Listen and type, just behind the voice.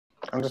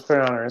I'm just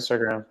putting it on our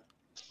Instagram.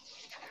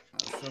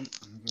 Awesome.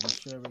 I'm gonna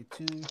share it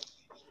too.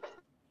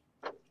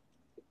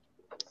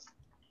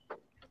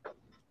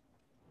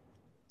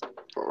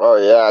 Oh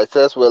yeah, it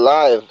says we're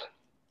live.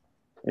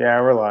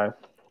 Yeah, we're live.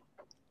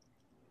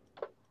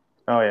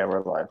 Oh yeah,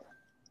 we're live.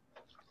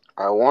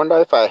 I wonder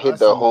if I hit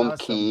the Awesome, home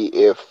awesome. key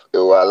if it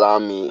will allow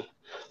me.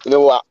 You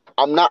know what?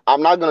 I'm not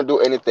gonna do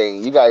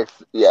anything. You guys,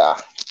 yeah.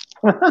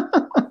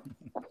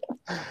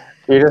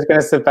 You're just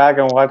gonna sit back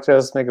and watch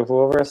us make a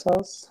fool of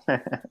ourselves.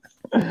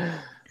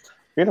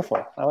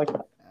 Beautiful. I like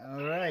that.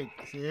 All right,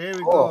 so here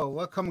we Cool. go.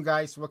 Welcome,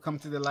 guys. Welcome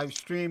to the live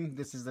stream.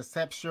 This is the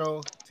SEP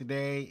show.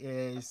 Today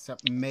is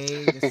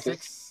May the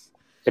 6th,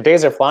 The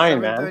days are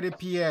flying, man. 7:30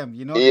 p.m.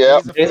 You know, the Yeah,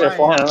 days The are days are flying.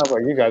 flying. I don't know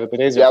about you guys, but the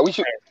days are yeah.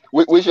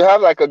 flying. We should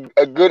have like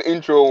a good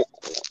intro.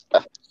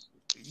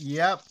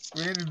 Yep,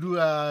 we need to do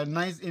a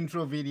nice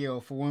intro video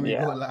for when we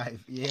go Yeah,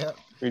 live. Yep,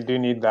 we do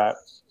need that.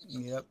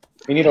 yep,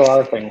 We need a lot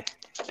of things.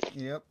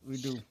 yep. We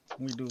do,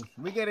 we do.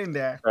 We get in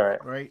there, All right.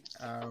 right?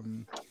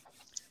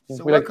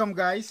 So We like. welcome,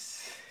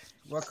 guys.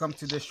 Welcome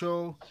to the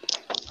show.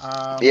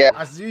 Yeah,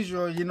 As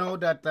usual, you know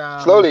that.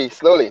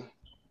 slowly.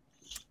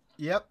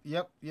 Yep,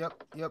 yep, yep,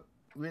 yep.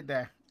 We're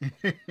there.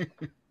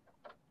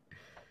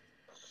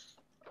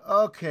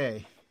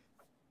 Okay.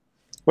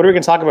 What are we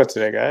gonna talk about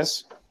today,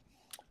 guys?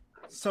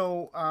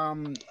 So,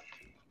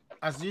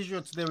 as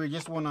usual today, we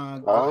just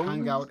wanna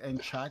hang Um, out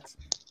and chat.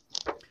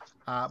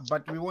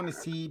 But we want to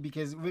see,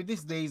 because with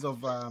these days of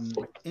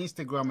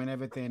Instagram and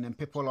everything, and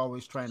people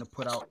always trying to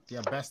put out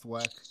their best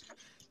work,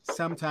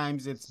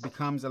 sometimes it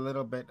becomes a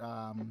little bit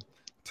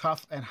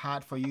tough and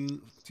hard for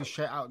you to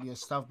share out your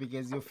stuff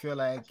because you feel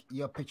like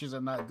your pictures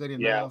are not good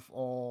Yeah, enough,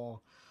 or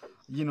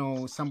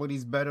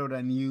somebody's better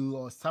than you,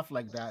 or stuff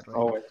like that, right?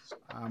 always.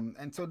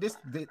 And so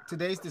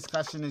today's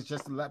discussion is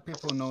just to let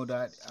people know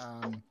that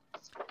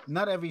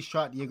not every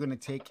shot you're gonna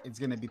take is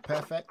gonna be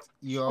perfect.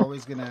 You're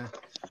always gonna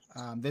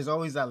there's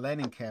always that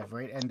learning curve,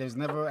 right? And there's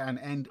never an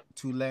end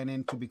to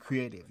learning to be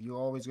creative. You're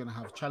always gonna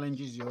have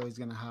challenges. You're always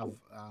gonna have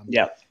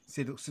Yeah,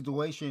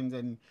 situations,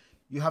 and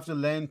you have to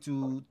learn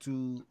to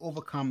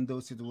overcome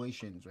those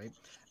situations, right?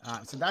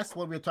 So that's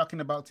what we're talking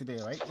about today,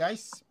 right,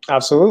 guys?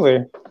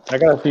 absolutely. I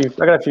got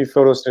a few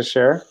photos to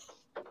share.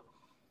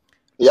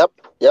 yep,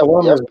 So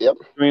one was yep.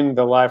 doing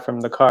the live from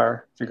the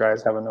car. If you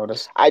guys haven't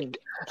noticed. I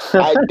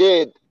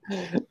did.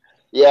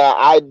 Yeah,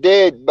 I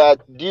did, but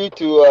due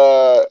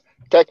to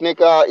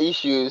technical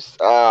issues,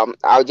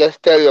 I'll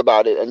just tell you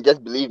about it, and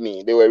just believe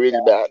me, they were really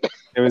bad.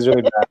 It was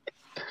really bad.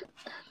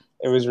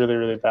 It was really,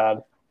 really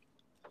bad.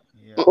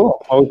 Yeah.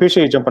 Cool. Well, we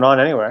appreciate you jumping on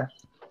anyway.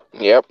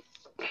 Yep.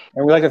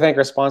 And we'd like to thank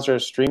our sponsor,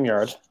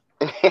 StreamYard.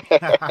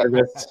 For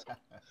this.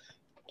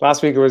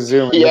 Last week it was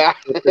Zoom, and Yeah.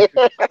 this week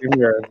it's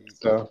StreamYard.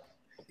 So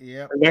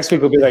Yep. next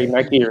week will be like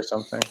Nike or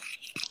something.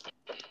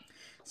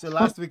 So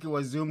last week it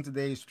was Zoom,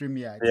 today is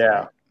StreamYard. Yeah.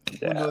 Right?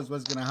 Yeah. Who knows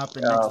what's gonna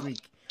happen next week?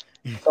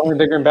 It's only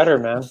bigger and better,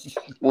 man.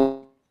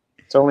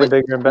 It's only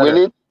bigger and We better.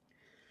 need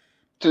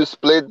to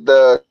split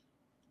the.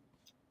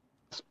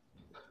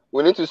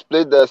 We need to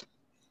split the.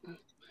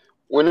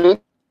 We need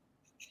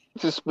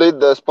to split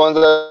the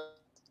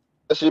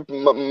sponsorship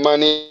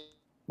money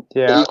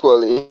Yeah,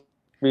 equally.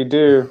 we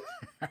do.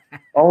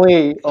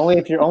 Only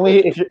if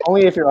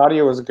your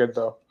audio is good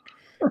though.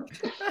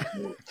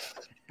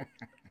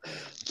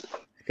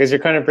 Because you're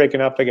kind of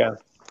breaking up again.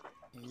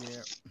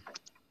 Yeah.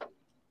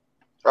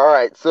 All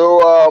right. So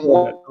A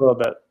little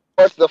bit.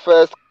 what's the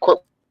first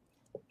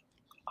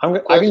I can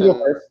go question?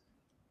 first.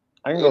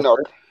 I can go Enoch?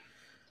 first.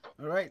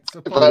 All right.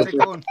 So Paul, take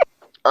on.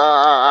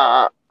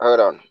 Hold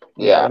on.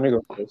 Yeah, Yeah. let me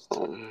go first.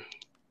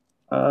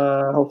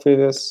 Hopefully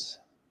this.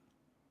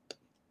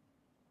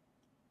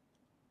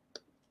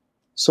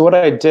 So what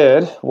I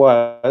did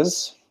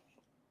was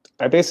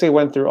I basically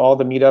went through all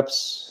the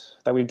meetups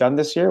that we've done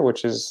this year,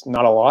 which is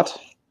not a lot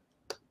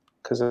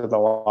because of the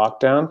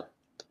lockdown.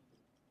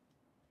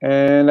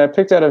 And I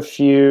picked out a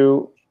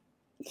few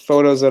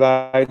photos that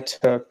I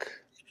took.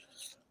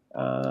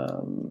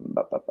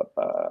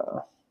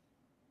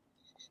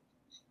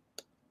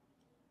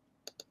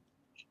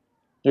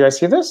 You guys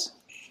see this?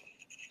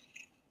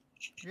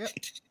 Yep.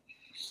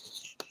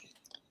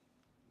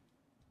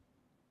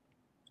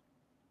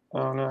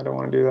 Oh no, I don't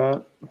want to do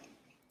that.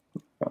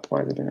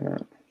 Why is it doing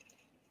that?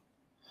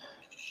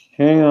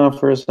 Hang on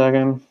for a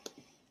second.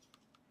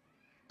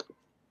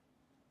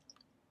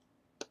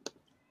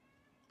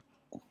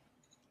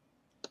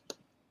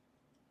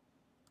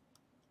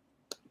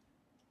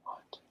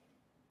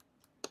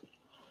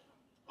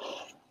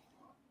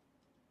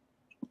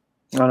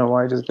 I don't know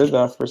why I just did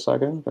that for a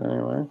second, but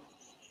anyway.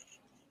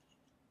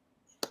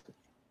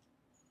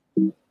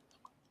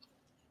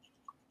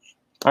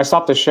 I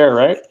stopped the share,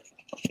 right?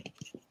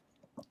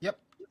 Yep.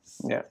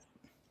 Yeah.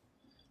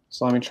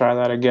 So let me try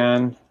that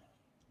again.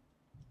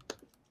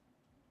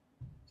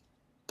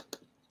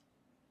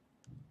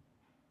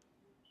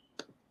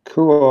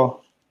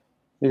 Cool.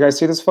 You guys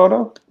see this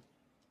photo?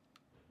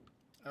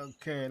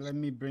 Okay, let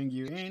me bring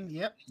you in.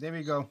 Yep, there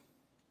we go.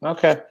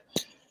 Okay.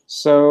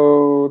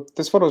 So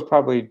this photo is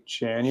probably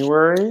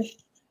January.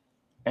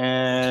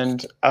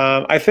 And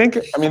I think,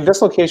 I mean,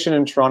 this location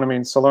in Toronto, I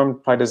mean,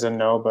 Salorm probably doesn't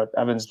know, but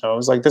Evans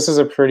knows. Like, this is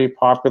a pretty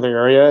popular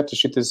area to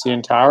shoot the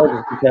CN Tower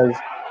just because.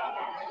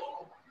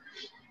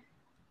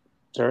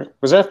 Sorry,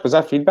 was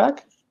that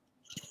feedback?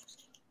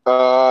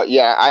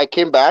 Yeah, I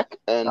came back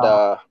and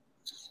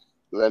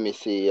let me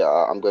see.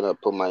 I'm gonna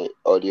put my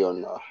audio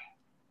on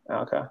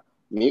Okay.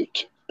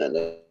 mute and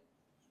then.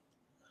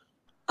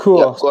 Cool.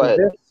 Yeah, go ahead.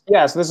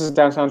 So this is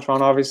downtown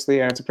Toronto,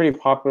 obviously, and it's a pretty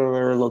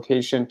popular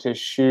location to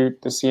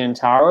shoot the CN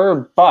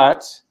Tower.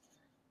 But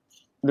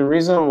the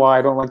reason why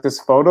I don't like this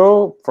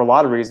photo, for a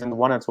lot of reasons,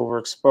 one, it's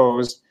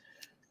overexposed.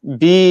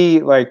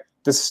 B, like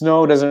the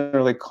snow doesn't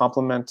really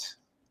complement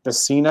the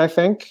scene, I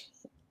think.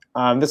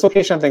 This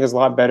location, I think, is a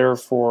lot better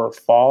for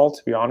fall,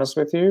 to be honest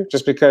with you,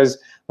 just because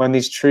when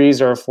these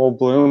trees are full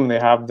bloom, they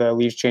have the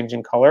leaves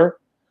changing color.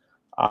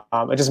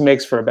 It just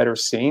makes for a better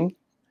scene.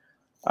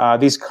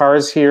 These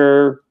cars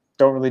here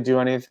don't really do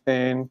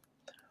anything.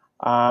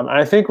 And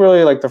I think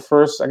really like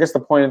I guess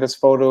the point of this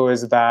photo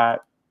is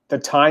that the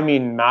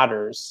timing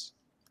matters,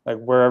 like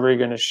wherever you're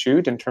going to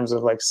shoot in terms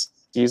of like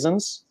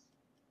seasons.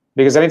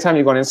 Because anytime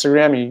you go on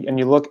Instagram and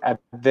you look at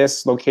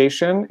this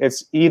location,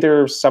 it's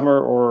either summer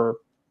or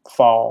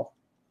fall.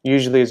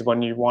 Usually is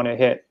when you want to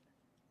hit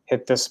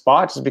this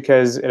spot, just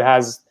because it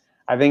has.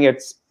 I think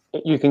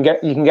you can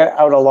get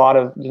a lot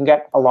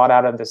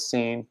out of this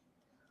scene,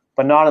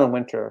 but not in the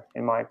winter,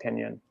 in my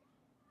opinion.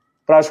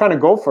 But I was trying to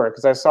go for it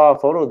because I saw a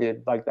photo of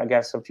it, like I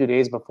guess a few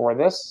days before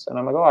this, and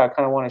I'm like, oh, I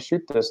kind of want to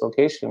shoot this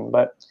location,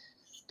 but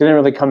it didn't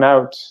really come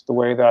out the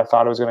way that I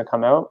thought it was going to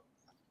come out.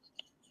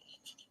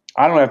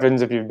 I don't know,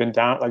 Evans, if you've been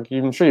down, like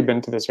I'm sure you've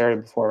been to this area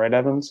before, right,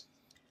 Evans?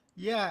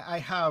 Yeah, I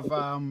have.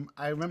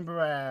 I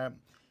remember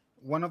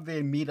one of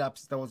the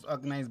meetups that was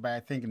organized by I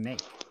think Nick.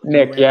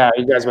 Nick, yeah,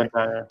 you guys went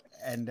down there.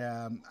 And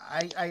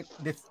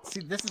this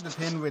is the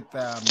thing with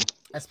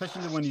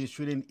especially when you're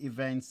shooting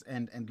events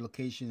and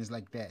locations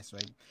like this,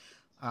 right?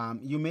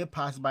 You may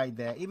pass by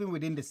there, even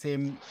within the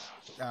same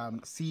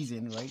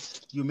season,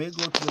 right? You may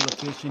go to the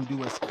location,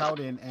 do a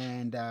scouting,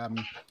 and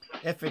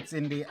if it's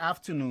in the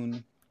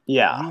afternoon,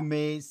 yeah, you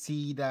may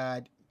see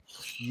that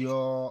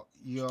your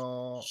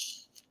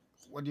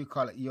what do you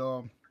call it?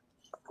 Your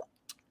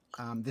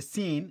the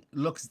scene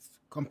looks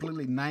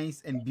completely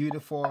nice and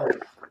beautiful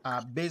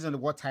based on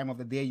what time of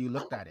the day you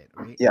looked at it,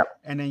 right? Yeah.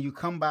 And then you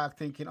come back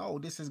thinking, oh,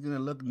 this is gonna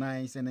look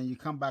nice, and then you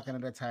come back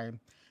another time,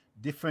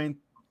 different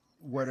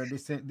weather,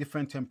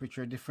 different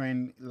temperature,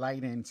 different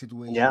lighting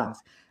situations,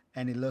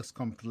 and it looks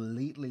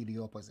completely the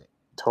opposite.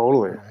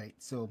 Totally. Right.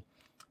 So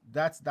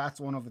that's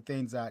one of the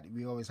things that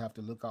we always have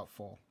to look out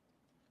for.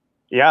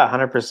 Yeah,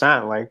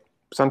 100%. Like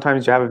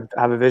sometimes you have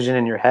a vision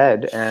in your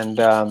head, and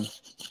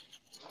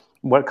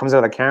what comes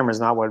out of the camera is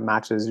not what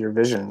matches your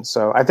vision.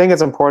 So I think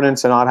it's important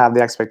to not have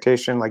the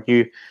expectation, like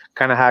you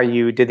kind of how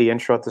you did the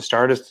intro at the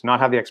start, is to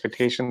not have the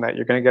expectation that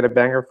you're going to get a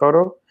banger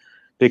photo.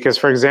 Because,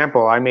 for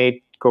example, I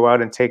may go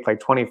out and take like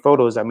 20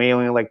 photos. I may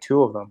only like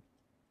 2 of them.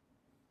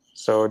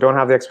 So don't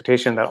have the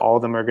expectation that all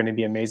of them are going to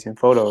be amazing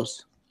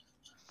photos.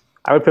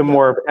 I would put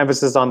more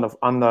emphasis on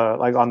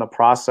the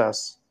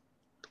process.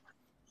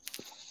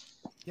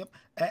 Yep,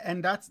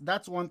 and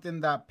that's one thing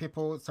that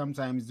people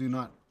sometimes do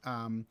not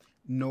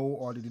know,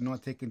 or they do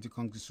not take into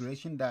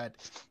consideration, that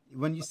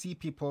when you see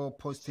people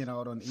posting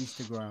out on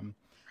Instagram,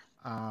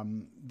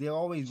 they're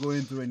always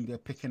going through and they're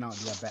picking out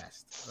their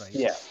best, right?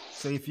 Yeah.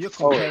 So if you're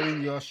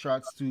comparing your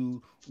shots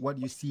to what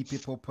you see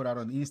people put out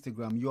on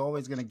Instagram, you're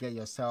always gonna get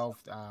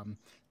yourself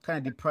kind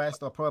of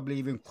depressed, or probably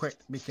even quit,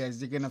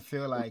 because you're gonna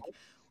feel like,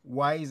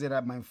 why is it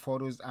that my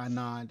photos are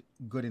not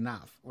good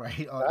enough,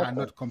 right? Or are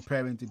not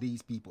comparing to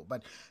these people?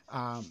 But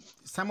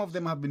some of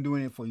them have been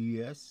doing it for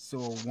years. So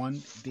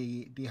one,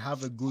 they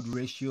have a good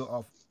ratio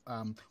of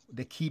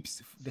the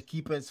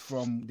keepers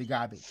from the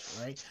garbage,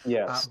 right?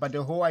 Yes. But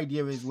the whole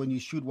idea is, when you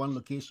shoot one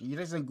location, you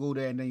doesn't go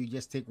there and then you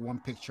just take one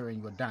picture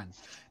and you're done.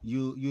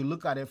 You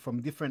look at it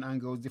from different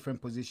angles,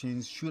 different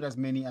positions, shoot as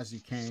many as you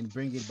can,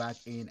 bring it back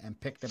in, and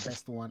pick the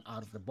best one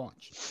out of the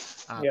bunch.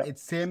 It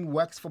same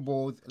works for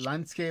both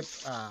landscape,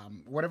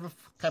 whatever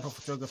type of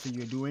photography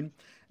you're doing.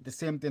 The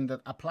same thing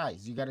that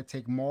applies. You got to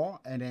take more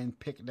and then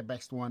pick the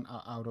best one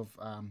out of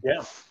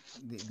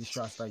the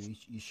shots that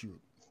you shoot.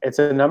 It's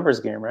a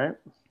numbers game, right?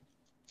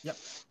 Yep.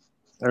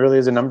 It really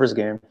is a numbers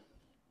game.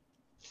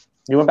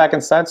 You went back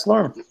inside,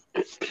 Slorm?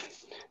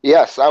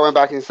 Yes, I went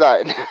back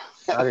inside.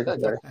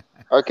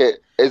 Okay,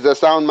 is the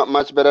sound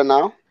much better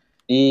now?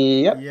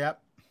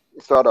 Yep.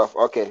 Sort of.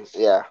 Okay.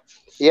 Yeah.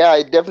 Yeah.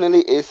 It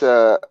definitely is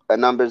a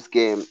numbers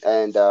game,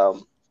 and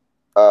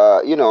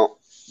you know,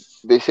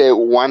 they say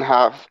one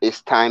half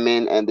is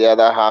timing and the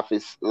other half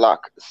is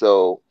luck.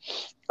 So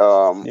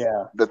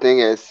the thing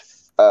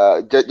is,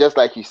 just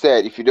like you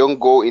said, if you don't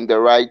go in the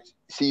right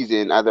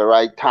season at the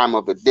right time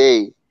of the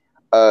day,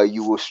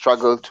 you will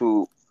struggle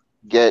to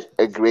get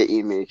a great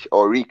image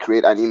or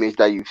recreate an image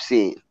that you've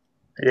seen.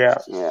 Yeah.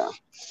 Yeah.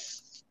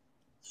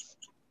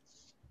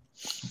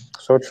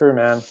 So true,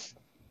 man.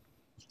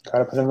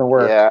 Gotta put in the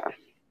work. Yeah.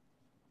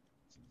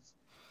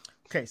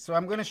 Okay, so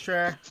I'm gonna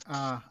share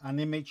an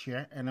image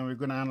here, and then we're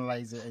gonna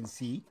analyze it and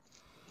see.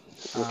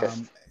 Okay.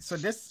 So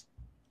this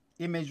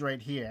image right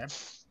here,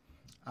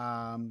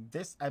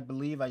 this I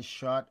believe I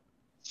shot.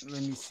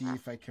 Let me see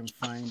if I can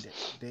find it.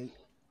 Date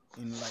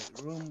in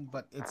Lightroom,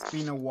 but it's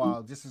been a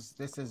while. This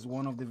is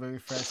one of the very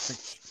first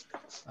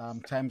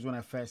times when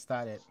I first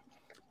started.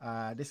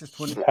 This is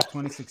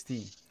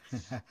 2016,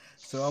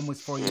 so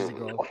almost 4 years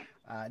ago.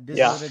 This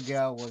Yeah. little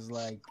girl was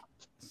like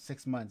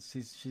 6 months.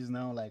 She's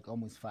now like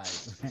almost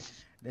 5.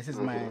 This is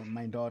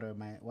my daughter,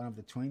 my one of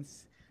the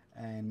twins,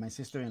 and my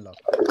sister-in-law.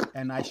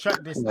 And I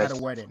shot this at a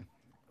Nice. wedding,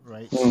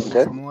 right? So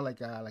Okay. it's more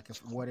like a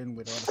wedding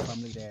with all the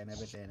family there and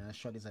everything. And I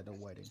shot this at a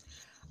wedding.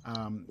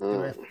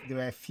 There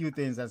were a few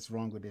things that's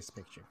wrong with this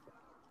picture.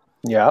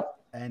 Yeah.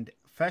 And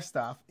first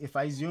off, if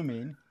I zoom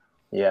in,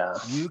 Yeah.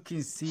 you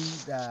can see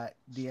that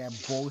they are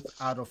both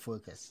out of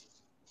focus,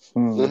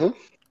 Mm.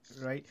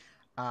 right?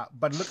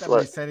 But look at my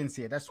Right. settings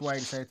here. That's why I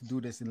decided to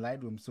do this in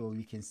Lightroom so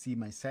you can see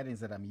my settings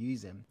that I'm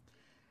using.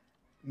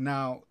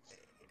 Now,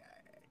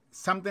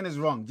 something is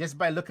wrong. Just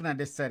by looking at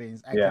the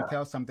settings, I can Yeah.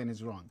 tell something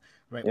is wrong,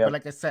 right? Yep. But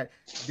like I said,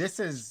 this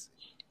is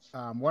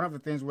one of the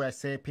things where I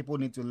say people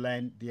need to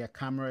learn their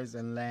cameras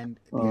and learn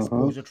the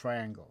exposure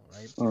triangle,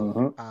 right?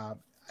 Mm-hmm.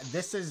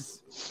 This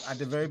is at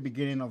the very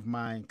beginning of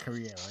my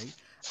career, right?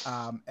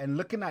 And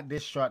looking at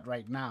this shot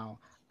right now,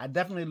 I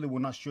definitely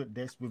will not shoot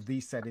this with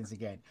these settings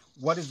again.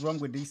 What is wrong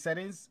with these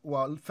settings?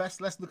 Well,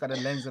 first let's look at the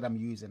lens that I'm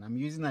using. I'm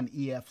using an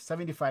EF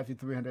 75 to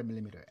 300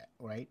 millimeter,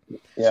 right?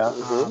 Yeah.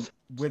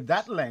 With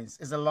that lens,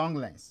 it's a long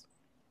lens,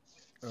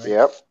 right?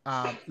 Yep.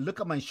 Look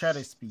at my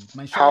shutter speed.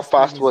 My How shutter speed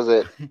fast is was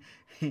it?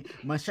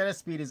 my shutter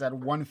speed is at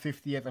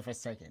 1/50th of a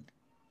second.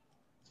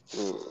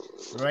 Mm.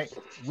 Right?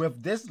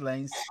 With this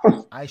lens,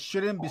 I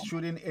shouldn't be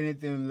shooting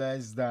anything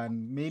less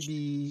than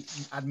maybe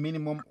at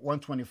minimum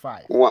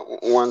 125.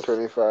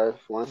 125,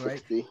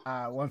 Right? 150.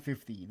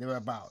 150, they were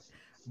about.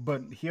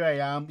 But here I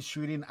am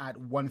shooting at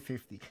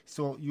 150.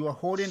 So you are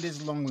holding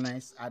this long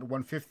lens at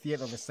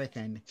 1/50th of a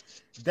second.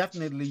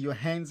 Definitely your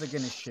hands are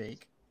gonna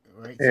shake,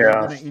 right? So you're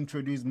Yeah. gonna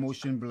introduce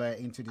motion blur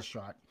into the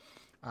shot.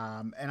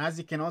 And as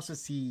you can also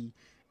see,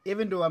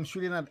 even though I'm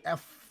shooting at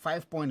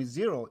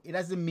f5.0, it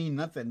doesn't mean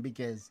nothing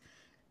because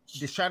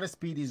the shutter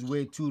speed is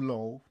way too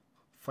low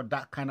for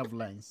that kind of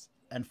lens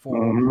and for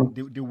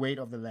the weight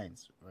of the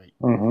lens, right?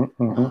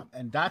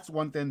 And that's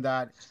one thing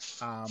that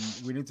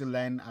we need to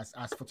learn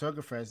as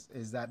photographers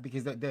is that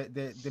because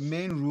the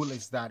main rule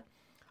is that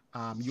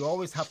you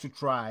always have to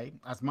try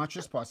as much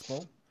as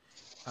possible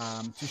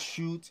to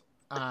shoot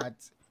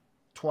at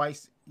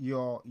twice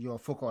your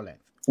focal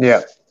length.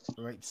 Yeah.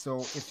 Right.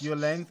 So if your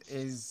length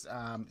is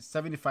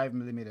 75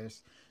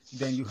 millimeters,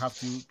 then you have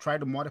to try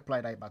to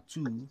multiply that by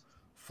 2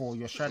 for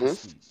your shutter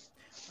speed.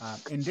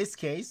 In this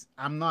case,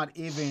 I'm not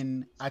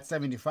even at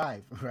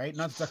 75, right?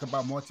 Not to talk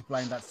about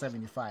multiplying that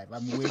 75.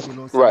 I'm way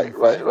below Right,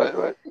 75.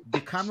 right. The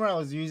camera I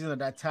was using at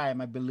that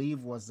time, I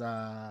believe, was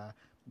the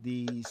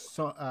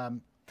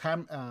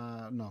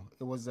no,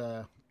 it was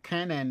a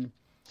Canon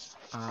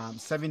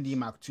 7D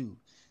Mark II.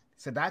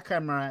 So that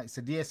camera, it's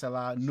a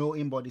DSLR, no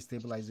in-body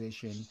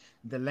stabilization.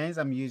 The lens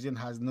I'm using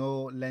has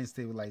no lens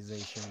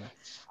stabilization,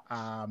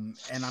 and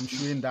I'm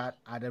shooting that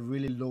at a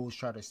really low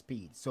shutter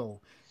speed. So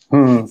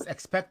it's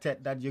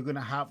expected that you're gonna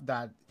have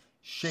that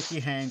shaky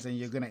hands and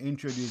you're gonna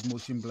introduce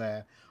motion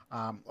blur,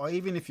 or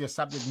even if your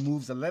subject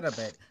moves a little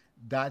bit,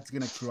 that's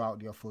gonna throw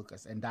out your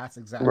focus, and that's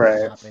exactly what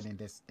Right. happened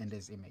in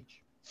this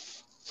image.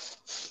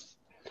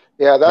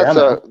 Yeah, Yeah,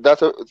 man.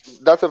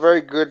 that's a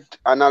very good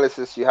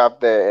analysis you have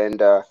there, and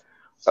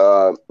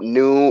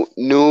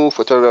new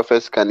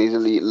photographers can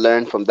easily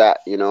learn from that.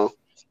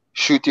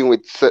 Shooting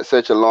with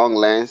such a long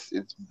lens,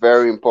 it's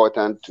very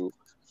important to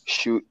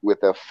shoot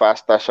with a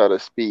faster shutter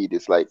speed.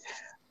 It's like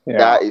Yeah.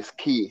 that is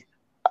key.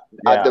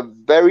 At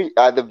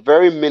Yeah. the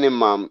very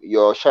minimum,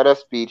 your shutter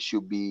speed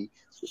should be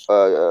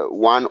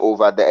 1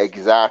 over the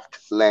exact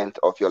length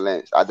of your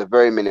lens at the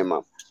very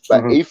minimum.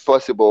 But if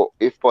possible,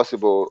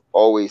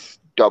 always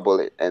double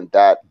it, and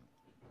that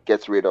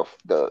gets rid of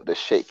the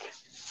shake.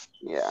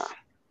 Yeah,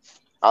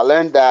 I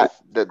learned that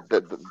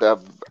the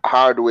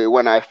hard way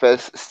when I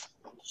first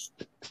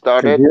Did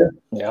started. you?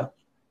 Yeah.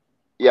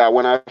 Yeah,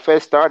 when I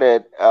first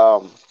started,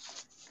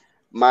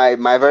 my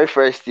very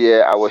first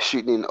year, I was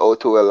shooting in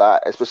auto a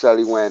lot,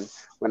 especially when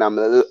I'm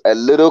a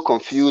little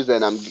confused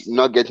and I'm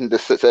not getting the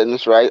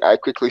settings right. I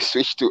quickly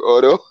switch to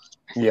auto,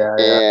 Yeah.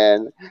 Yeah.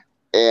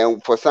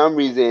 and for some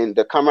reason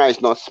the camera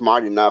is not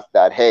smart enough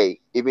that, hey,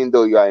 even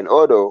though you are in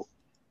auto,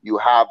 you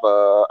have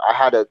I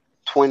had a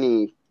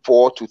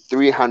 24 to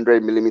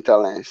 300 millimeter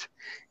lens,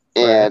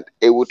 Right. and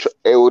it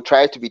would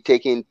try to be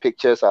taking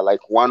pictures at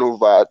like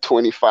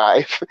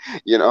 1/25,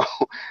 you know,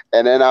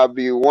 and then I'll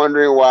be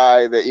wondering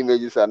why the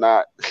images are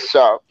not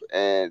sharp,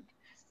 and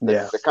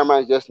Yeah. the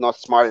camera is just not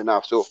smart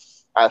enough. So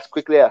as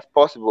quickly as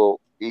possible,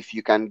 if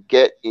you can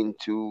get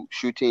into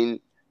shooting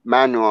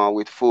manual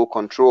with full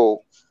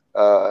control,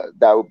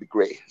 that would be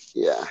great.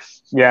 Yeah.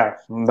 Yeah.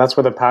 That's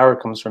where the power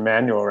comes from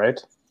manual, right?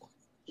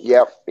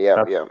 Yep.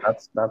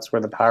 That's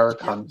where the power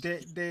Yeah, comes.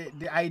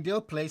 the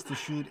ideal place to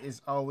shoot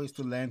is always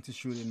to learn to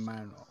shoot in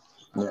manual.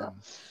 Yeah.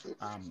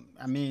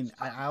 I mean,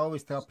 I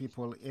always tell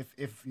people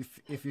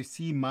if you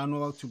see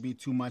manual to be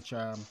too much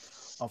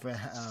of a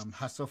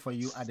hassle for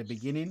you at the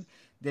beginning,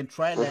 then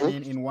try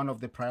learning in one of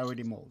the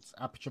priority modes,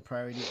 aperture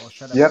priority or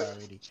shutter Yep.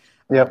 priority.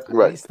 Yep. At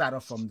least start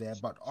off from there.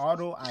 But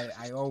auto,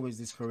 I always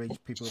discourage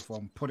people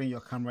from putting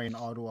your camera in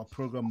auto or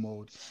program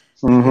mode,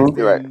 because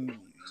then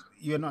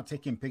you're not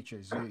taking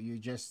pictures. You're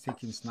just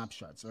taking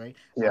snapshots, right?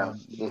 Yeah.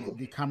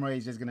 The camera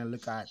is just gonna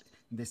look at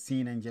the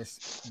scene and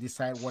just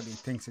decide what it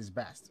thinks is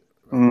best,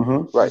 right?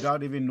 Mm-hmm.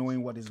 Without even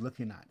knowing what it's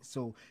looking at.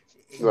 So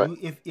Right.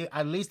 if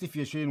at least if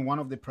you're shooting one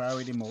of the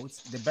priority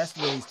modes, the best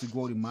way is to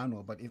go to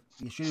manual. But if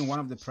you're shooting one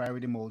of the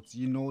priority modes,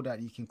 you know that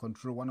you can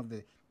control one of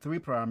the three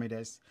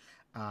parameters,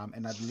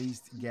 and at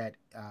least get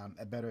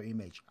a better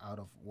image out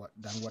of what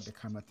the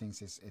camera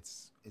thinks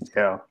it's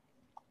Yeah.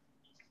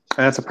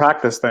 And it's a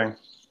practice thing.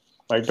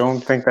 Like,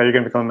 don't think that you're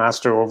going to become a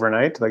master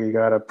overnight. Like, you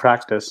got to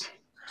practice.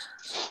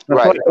 That's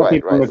what I tell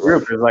people in the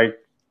group is like,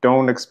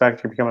 don't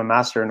expect to become a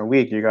master in a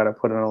week. You got to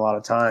put in a lot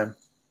of time.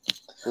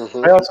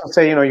 I also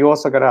say, you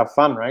also got to have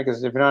fun, right?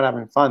 Because if you're not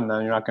having fun,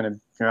 then you're not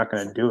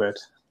gonna do it,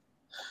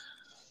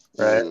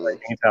 right?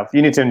 Like,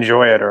 you need to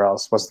enjoy it, or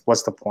else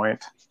what's the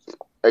point?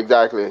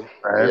 Exactly.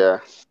 Right? Yeah.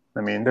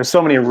 I mean, there's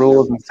so many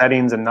rules and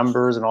settings and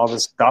numbers and all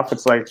this stuff.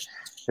 It's like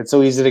it's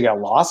so easy to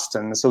get lost,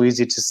 and it's so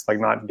easy to just like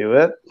not do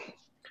it.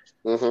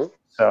 So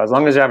as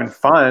long as you're having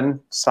fun,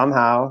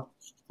 somehow,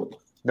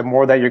 the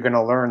more that you're going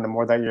to learn, the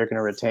more that you're going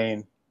to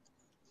retain.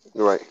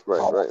 Right.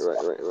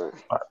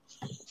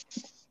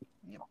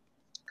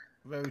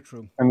 Very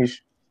true.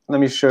 Let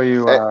me show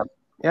you.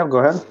 Yeah, go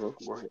ahead.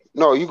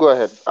 No, you go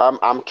ahead.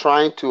 I'm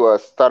trying to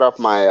start up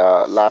my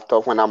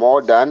laptop. When I'm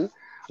all done,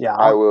 yeah,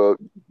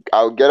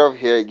 I'll get off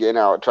here again.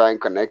 I'll try and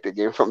connect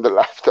again from the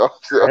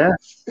laptop. So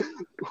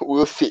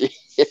we'll see.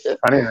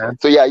 Funny, man.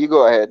 So yeah, you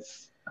go ahead.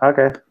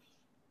 Okay.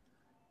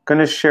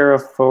 Gonna share a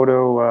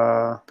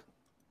photo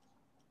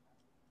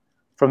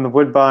from the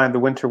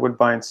winter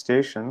Woodbine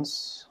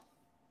stations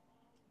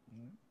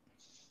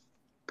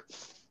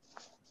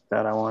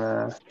that I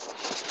want to.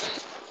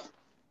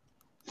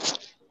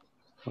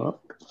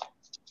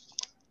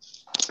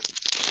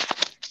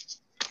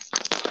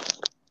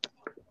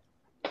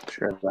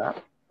 Share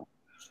that.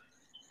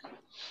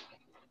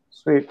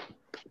 Sweet.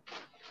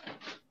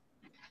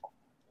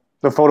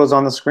 The photo's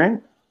on the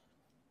screen?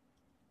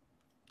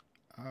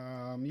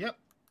 Yep.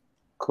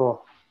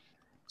 Cool.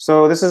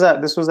 So this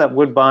was at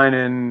Woodbine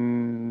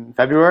in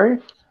February,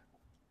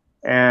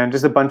 and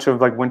just a bunch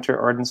of like winter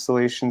art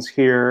installations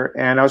here.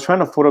 And I was trying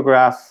to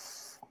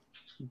photograph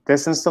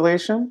this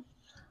installation.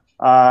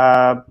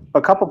 A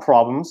couple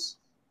problems.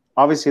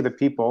 Obviously, the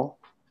people,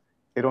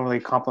 they don't really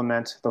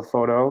complement the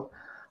photo.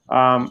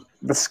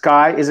 The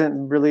sky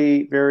isn't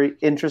really very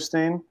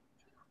interesting,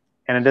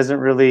 and it doesn't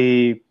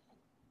really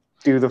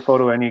do the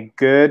photo any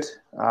good.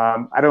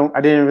 I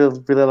didn't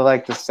really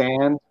like the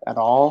sand at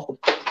all,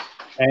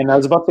 and I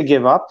was about to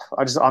give up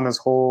just on this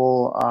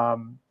whole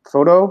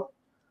photo.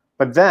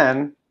 But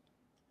then,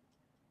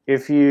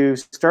 if you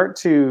start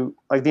to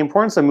like the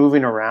importance of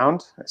moving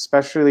around,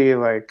 especially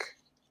like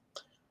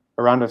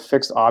around a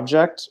fixed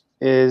object,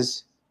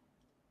 is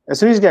as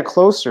soon as you get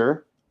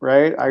closer,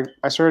 right?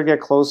 I started to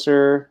get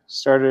closer.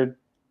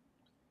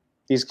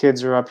 These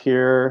kids are up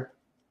here.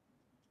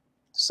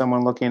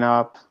 Someone looking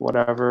up,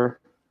 whatever.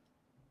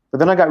 But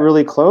then I got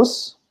really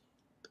close,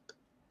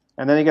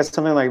 and then you get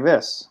something like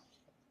this,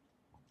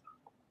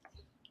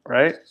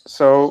 right?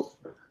 So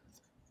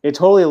it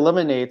totally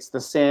eliminates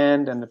the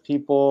sand and the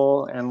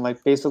people and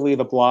like basically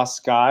the blah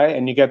sky,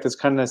 and you get this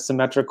kind of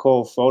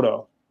symmetrical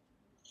photo.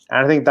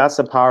 And I think that's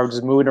the power of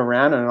just moving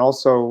around, and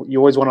also you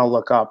always want to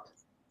look up.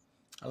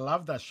 I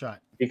love that shot.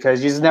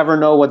 Because you just never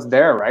know what's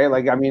there, right?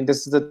 Like, I mean,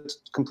 this is a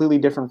completely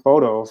different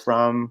photo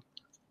from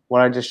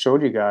what I just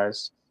showed you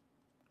guys.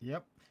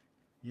 Yep.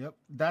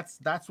 That's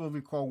what we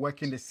call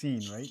working the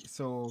scene, right?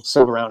 So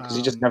around, because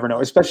you just never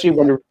know, especially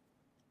when you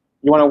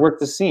want to work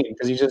the scene,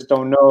 because you just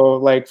don't know,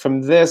 like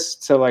from this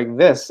to like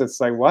this, it's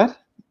like what?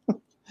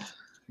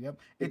 Yep.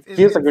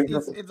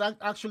 It's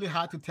actually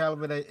hard to tell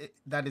whether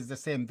that is the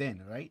same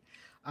thing, right?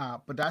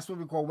 But that's what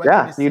we call working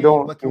the scene,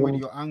 working with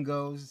your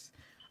angles,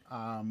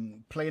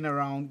 playing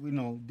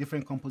around,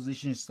 different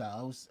composition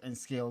styles and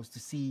scales to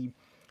see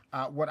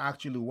what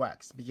actually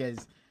works.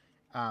 Because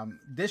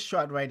this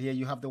shot right here,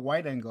 you have the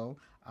wide angle.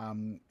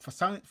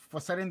 For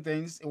certain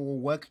things, it will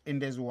work in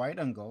this wide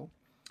angle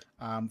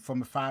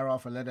from far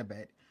off a little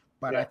bit.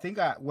 But I think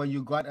when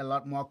you got a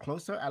lot more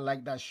closer, I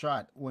like that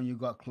shot when you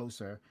got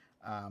closer.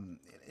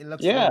 It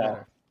looks a lot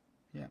better.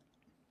 Yeah.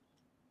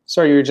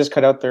 Sorry, you were just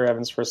cut out there,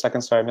 Evans, for a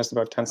second, so I missed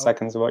about 10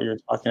 seconds of what you were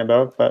talking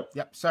about. But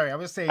yep, sorry, I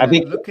was saying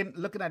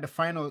looking at the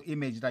final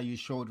image that you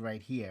showed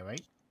right here,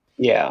 right?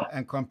 Yeah.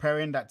 And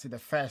comparing that to the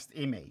first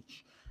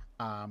image,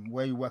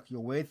 where you work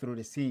your way through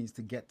the scenes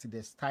to get to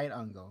this tight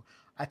angle.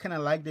 I kind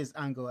of like this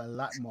angle a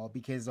lot more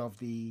because of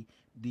the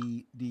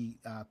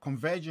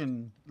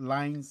converging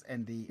lines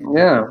and the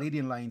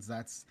leading lines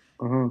that's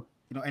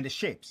you know, and the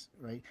shapes,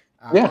 right?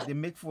 Yeah. They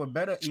make for a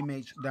better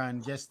image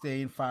than just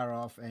staying far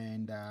off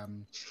and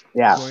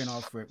Yeah. going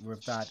off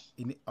with that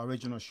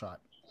original shot.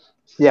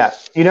 Yeah.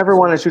 You never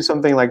want to shoot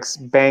something like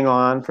bang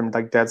on from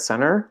like dead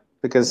center,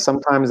 because Yep.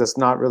 sometimes it's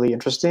not really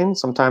interesting.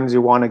 Sometimes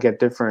you want to get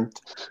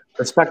different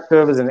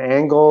perspectives and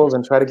angles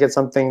and try to get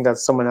something that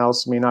someone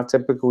else may not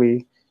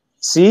typically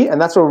see.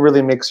 And that's what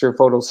really makes your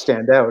photos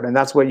stand out. And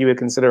that's what you would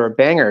consider a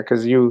banger,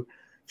 because you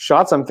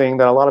shot something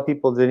that a lot of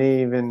people didn't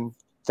even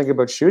think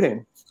about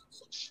shooting.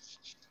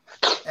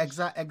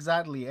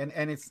 Exactly.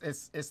 And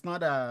it's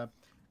not a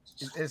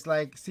it's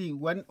like, see,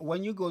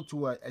 when you go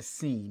to a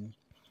scene,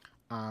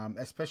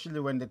 especially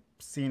when the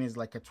scene is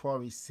like a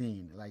tourist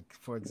scene. Like,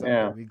 for example,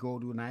 Yeah. we go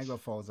to Niagara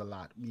Falls a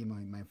lot. Me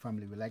and my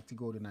family, we like to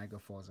go to Niagara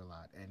Falls a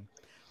lot. And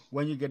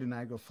when you get to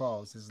Niagara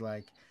Falls, it's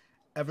like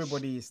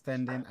everybody is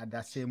standing at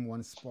that same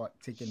one spot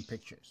taking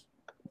pictures,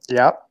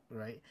 Yeah.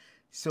 right?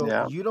 So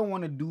Yeah. you don't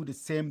want to do the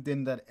same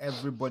thing that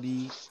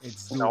everybody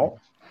is doing. No.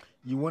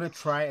 You want to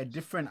try a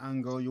different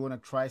angle. You want to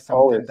try something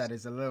Always. that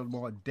is a little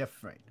more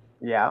different,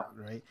 Yeah.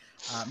 right?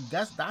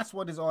 That's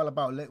what it's all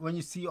about. Like, when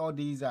you see all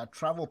these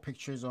travel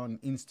pictures on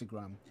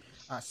Instagram,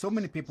 so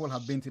many people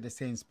have been to the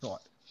same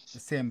spot, the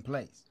same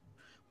place.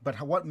 But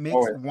what makes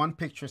Always. one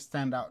picture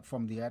stand out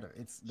from the other?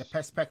 It's the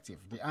perspective,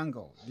 the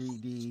angle,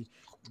 the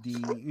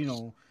you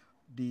know,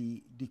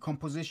 the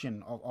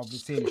composition of the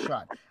same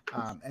shot.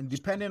 And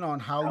depending on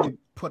how you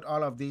put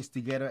all of these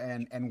together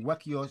and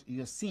work your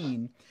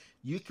scene,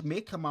 may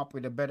come up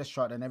with a better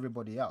shot than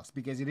everybody else,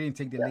 because you didn't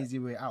take the lazy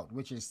way out,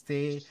 which is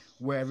stay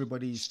where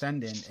everybody is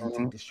standing and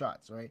Mm-hmm. take the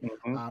shots, right?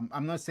 Mm-hmm.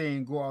 I'm not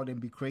saying go out and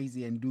be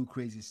crazy and do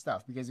crazy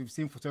stuff, because we've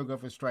seen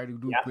photographers try to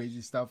do Yeah.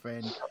 crazy stuff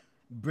and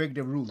break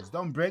the rules.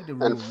 Don't break the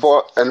And rules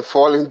fall into and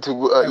fall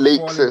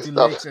lakes and into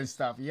stuff. lakes and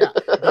stuff. Yeah,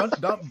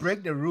 don't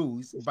break the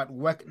rules, but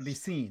work the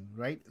scene,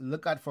 right?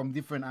 Look at from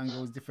different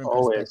angles, different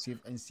Always. perspective,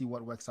 and see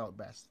what works out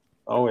best.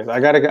 Always. I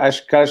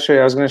gotta show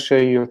you. I was gonna show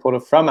you a photo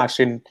from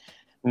actually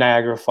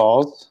Niagara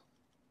Falls,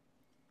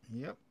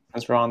 Yep.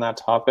 as we're on that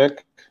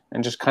topic,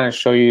 and just kind of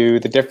show you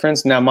the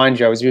difference. Now, mind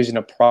you, I was using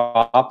a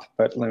prop,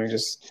 but let me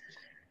just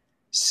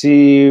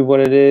see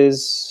what it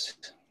is.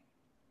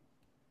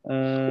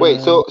 Wait,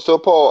 so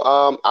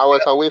Paul, I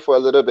was away for a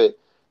little bit.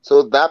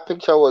 So that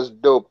picture was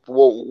dope.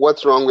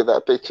 What's wrong with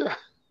that picture?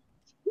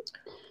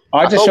 I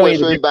I just thought show we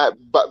were you the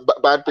showing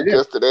bad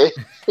pictures today.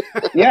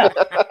 yeah.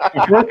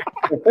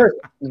 First,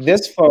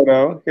 this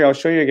photo here, I'll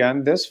show you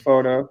again. This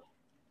photo,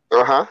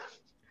 Uh-huh.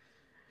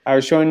 I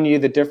was showing you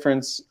the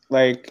difference.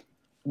 Like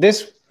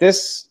this,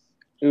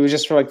 it was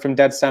just for like from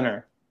dead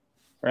center,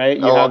 right?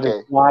 You Oh, have this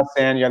okay. blah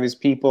sand, you have these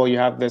people, you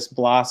have this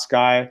blah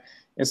sky.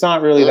 It's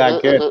not really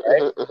that good,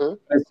 right?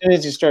 As soon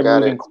as you start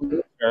Got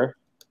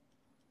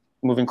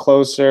moving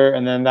closer,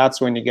 and then that's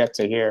when you get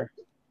to here,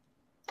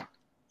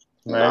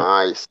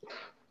 right? Nice.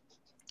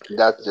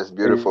 That's just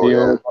beautiful,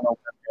 Reveal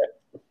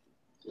yeah.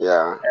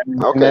 Yeah.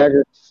 and Okay.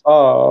 Niagara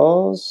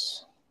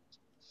Falls.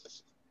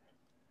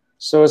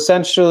 So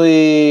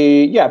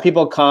essentially, yeah,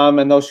 people come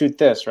and they'll shoot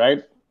this,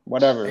 right?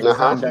 Whatever. This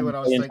has been Exactly done what a I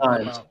was million thinking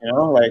times, about. you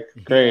know, like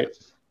Yeah.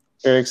 great,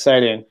 very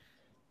exciting.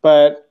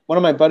 But one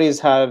of my buddies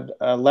had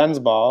a lens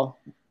ball,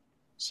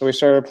 so we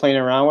started playing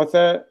around with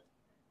it.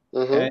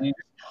 And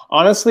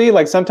honestly,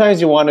 like sometimes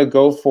you want to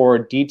go for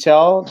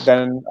detail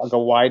than like a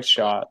wide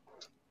shot.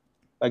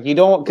 Like you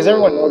don't, because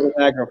everyone knows in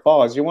Niagara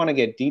Falls, you want to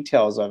get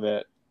details of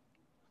it.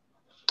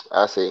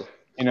 I see.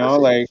 You know,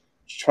 like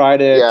try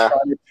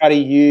to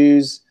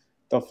use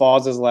the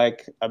falls as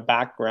like a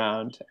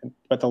background,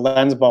 but the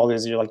lens ball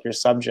is your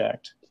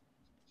subject.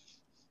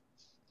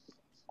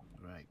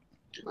 Right.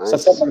 So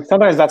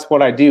sometimes that's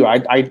what I do. I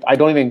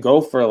don't even go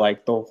for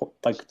like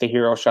the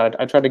hero shot.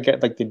 I try to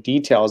get like the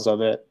details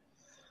of it.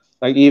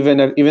 Like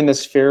even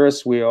this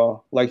Ferris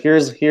wheel. Like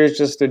here's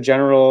just a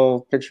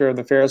general picture of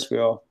the Ferris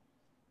wheel.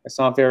 It's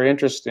not very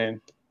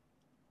interesting.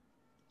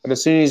 But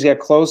as soon as you get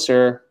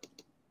closer,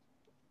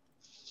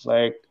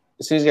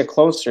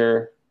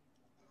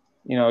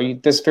 you know,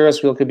 this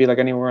Ferris wheel could be like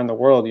anywhere in the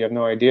world. You have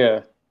no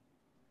idea.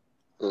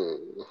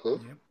 Yep.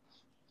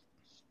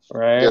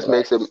 Right? Just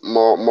makes it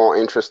more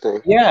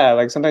interesting. Yeah,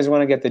 like sometimes you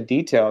want to get the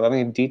detail. I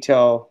think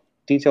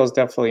details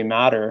definitely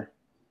matter.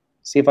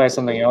 See if I have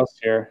something else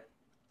here.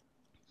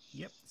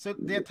 Yep. So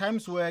there are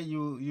times where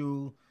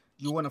you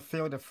want to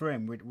fill the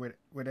frame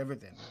with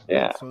everything.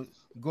 Yeah. Right? So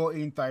go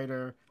in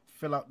tighter,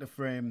 fill out the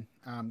frame,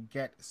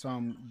 get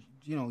some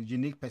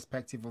unique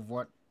perspective of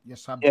what your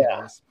subject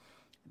is.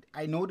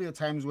 I know there are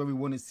times where we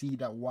want to see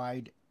that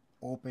wide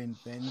open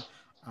thing,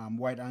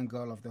 wide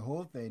angle of the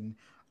whole thing,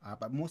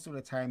 but most of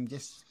the time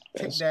just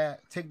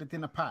take the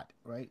thing apart,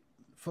 right?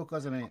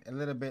 Focus on it a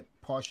little bit,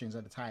 portions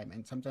at a time,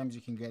 and sometimes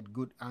you can get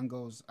good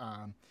angles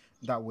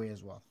that way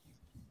as well.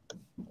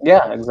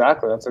 Yeah,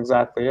 exactly. That's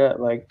exactly it.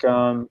 Like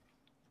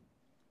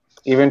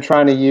even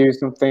trying to use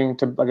something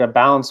to like a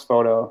balance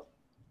photo,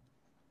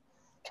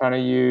 trying to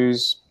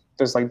use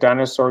this like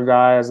dinosaur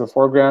guy as the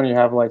foreground, you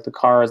have like the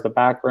car as the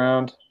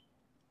background.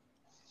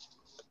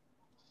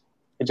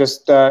 It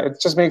just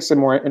makes it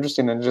more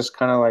interesting than just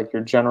kind of like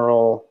your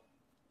general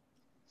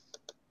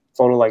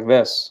photo like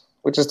this,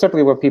 which is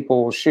typically what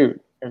people will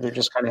shoot if they're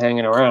just kind of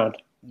hanging around.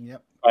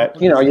 Yep. But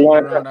People just you hang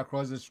want around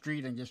across the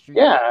street and just shoot.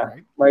 yeah,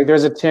 Right. like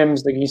there's a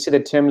Tim's, like you see the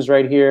Tim's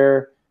right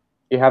here.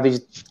 You have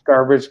these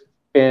garbage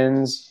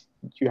bins.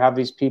 You have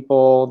these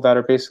people that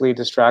are basically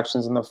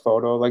distractions in the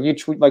photo. Like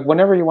like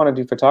whenever you want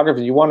to do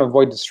photography, you want to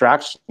avoid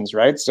distractions,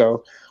 right?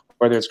 So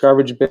whether it's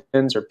garbage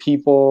bins or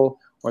people,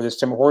 or there's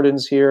Tim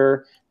Hortons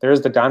here,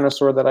 there's the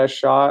dinosaur that I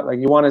shot. Like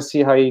you want to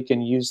see how you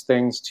can use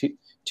things to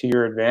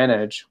your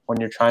advantage when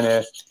you're trying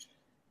to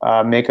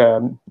make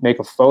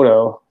a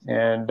photo.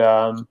 And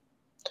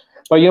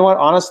but you know what?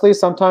 Honestly,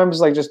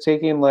 sometimes like just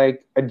taking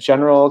like a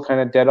general kind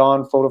of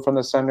dead-on photo from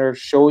the center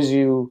shows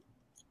you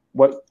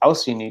what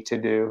else you need to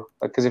do.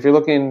 Like, because if you're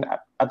looking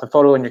at the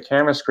photo in your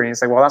camera screen,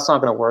 it's like, well, that's not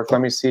going to work.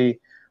 Let me see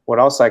what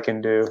else I can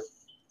do.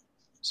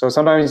 So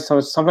sometimes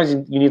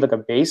you need like a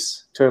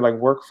base to like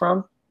work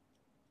from.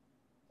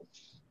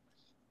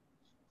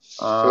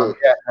 Yeah,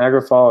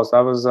 Niagara Falls. That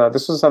was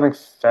this was I think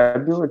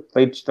February,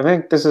 late. I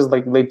think this is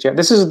like late Jan.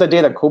 This is the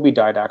day that Kobe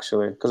died,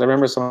 actually, because I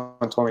remember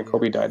someone told me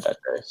Kobe died that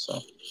day. So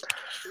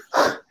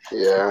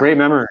yeah, great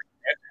memory.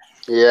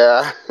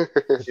 Yeah.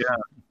 Yeah.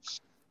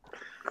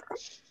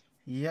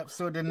 Yep.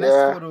 So the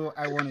next photo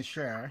I want to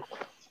share.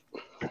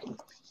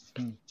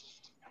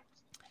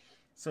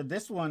 So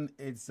this one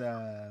is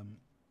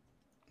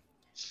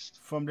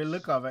from the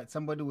look of it,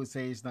 somebody would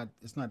say it's not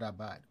that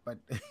bad, but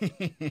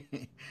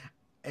it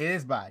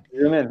is bad.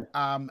 Zoom in.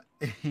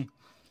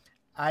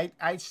 I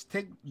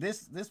take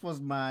this was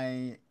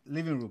my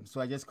living room,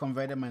 so I just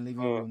converted my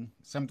living room.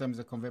 Sometimes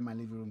I convert my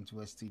living room to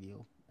a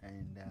studio,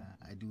 and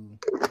I do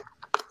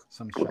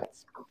some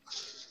shots.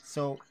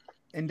 So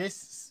in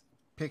this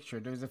picture,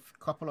 there's a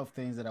couple of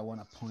things that I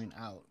want to point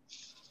out.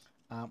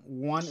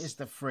 One is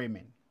the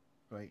framing,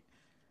 right?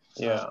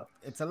 Yeah.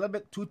 It's a little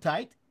bit too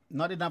tight,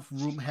 not enough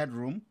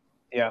headroom.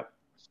 Yeah.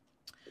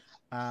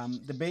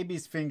 The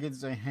baby's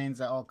fingers and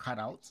hands are all cut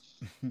out.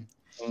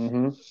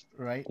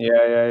 Right?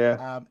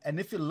 Yeah. And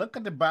if you look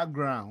at the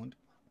background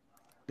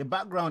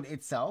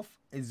itself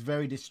is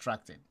very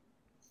distracting.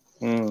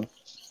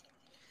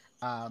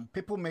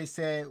 People may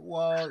say,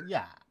 well,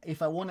 yeah,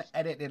 if I want to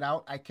edit it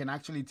out, I can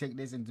actually take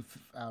this into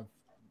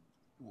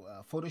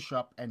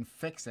Photoshop and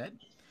fix it.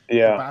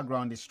 Yeah. The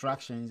background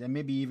distractions and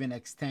maybe even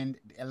extend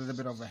a little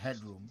bit of a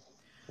headroom.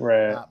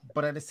 Right.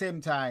 But at the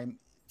same time,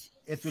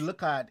 if you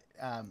look at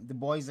the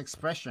boy's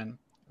expression,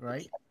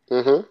 right?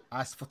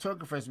 As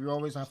photographers, we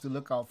always have to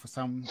look out for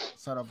some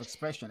sort of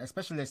expression,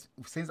 especially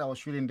since I was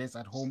shooting this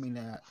at home in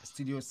a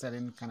studio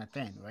setting kind of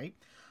thing, right?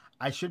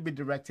 I should be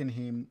directing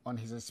him on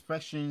his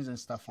expressions and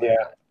stuff like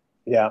that.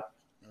 Yeah.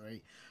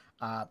 Right.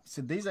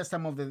 So these are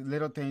some of the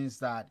little things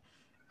that,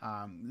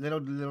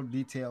 little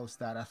details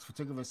that as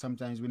photographers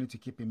sometimes we need to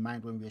keep in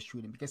mind when we are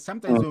shooting, because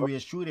sometimes when we are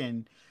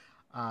shooting,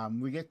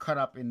 we get caught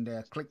up in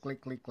the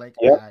click.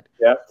 Yeah.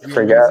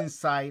 We're losing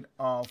sight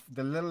of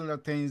the little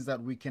things that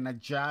we can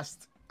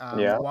adjust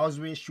whilst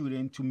we're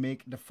shooting to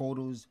make the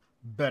photos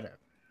better.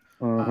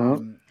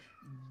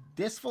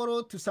 This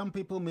photo to some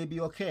people may be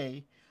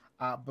okay,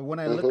 but when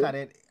I look at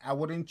it, I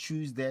wouldn't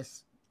choose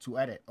this to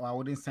edit, or I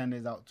wouldn't send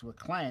this out to a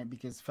client,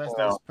 because first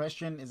the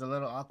expression is a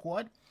little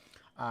awkward,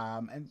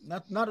 and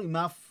not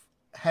enough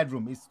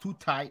headroom. It's too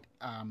tight,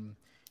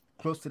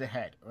 close to the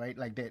head, right?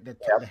 Like the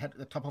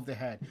top of the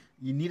head.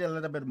 You need a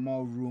little bit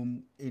more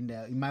room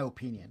in my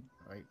opinion,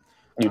 right?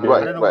 I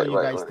don't know what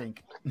you guys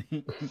think.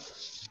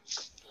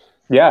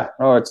 Yeah.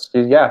 Oh,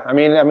 I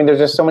mean, there's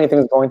just so many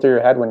things going through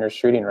your head when you're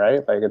shooting,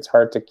 right? Like it's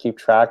hard to keep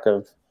track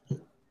of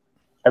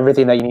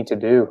everything that you need to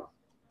do.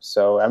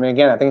 So, I mean,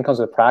 again, I think it comes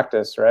with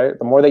practice, right?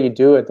 The more that you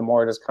do it, the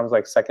more it just comes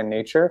like second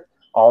nature.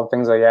 All the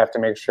things that you have to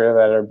make sure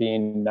that are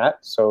being met,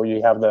 so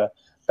you have the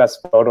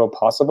best photo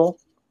possible.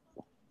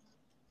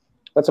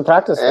 That's a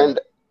practice thing.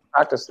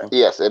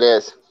 Yes, it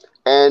is.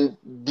 And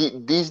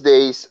these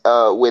days,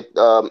 with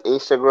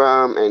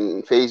Instagram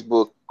and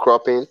Facebook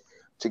cropping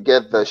to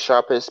get the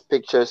sharpest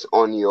pictures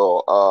on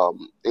your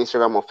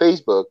Instagram or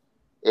Facebook,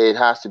 it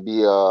has to be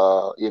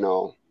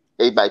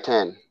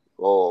 8x10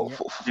 or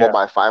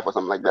 4x5 or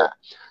something like that.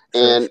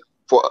 And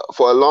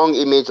for a long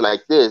image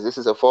like this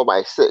is a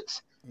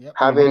 4x6.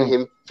 Having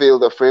him fill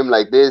the frame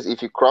like this,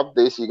 if you crop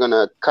this, you're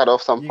gonna cut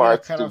off some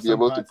parts to be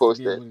able to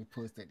post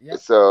it.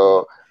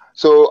 So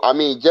I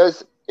mean,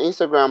 just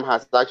Instagram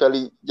has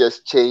actually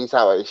just changed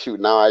how I shoot.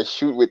 Now I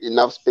shoot with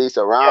enough space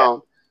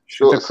around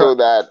so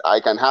that I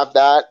can have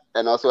that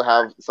and also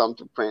have some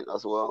to print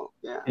as well.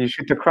 Yeah. You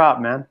shoot the crop,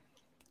 man.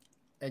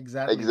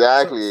 Exactly.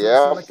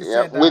 So like I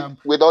said,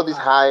 with all these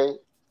high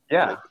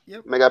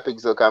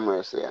megapixel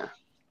cameras. Yeah.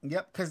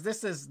 Yep, because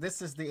this is the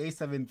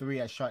A7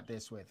 III I shot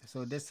this with.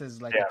 So this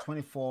is like a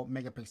 24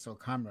 megapixel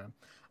camera.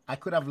 I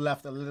could have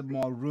left a little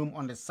more room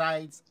on the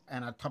sides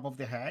and at top of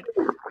the head,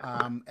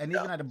 and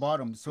even at the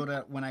bottom, so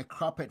that when I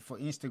crop it for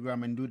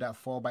Instagram and do that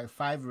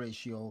 4:5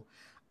 ratio,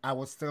 I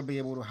would still be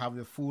able to have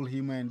the full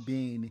human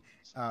being,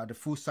 the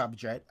full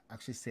subject,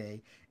 actually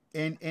say,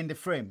 in the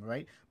frame,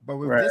 right? But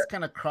with this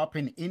kind of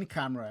cropping in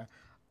camera,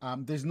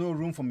 there's no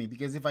room for me,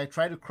 because if I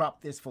try to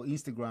crop this for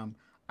Instagram,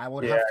 I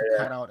would Yeah, have to yeah.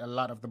 cut out a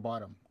lot of the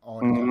bottom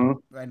or the Mhm.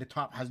 top, and the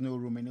top has no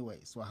room anyway,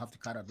 so I have to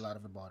cut out a lot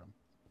of the bottom.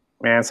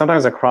 Man,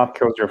 sometimes a crop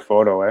kills your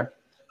photo, eh?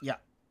 Yeah.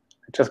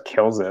 It just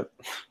kills it.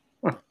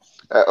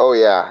 Oh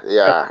yeah,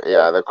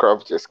 yeah. The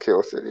crop just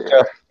kills it. Yeah,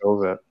 Just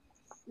kills it.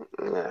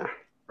 yeah.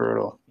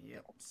 Brutal.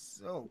 Yep.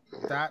 So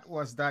that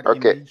was that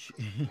Okay. image.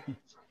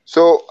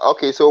 So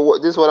okay, so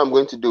this is what I'm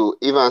going to do,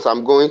 Evans.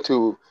 I'm going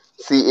to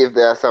see if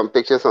there are some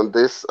pictures on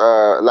this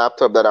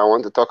laptop that I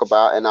want to talk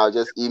about, and I'll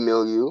just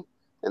email you,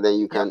 and then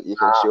Yep. you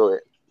can show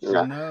it.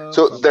 Yeah. No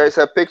So problem. there's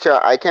a picture.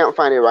 I can't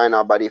find it right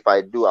now, but if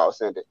I do, I'll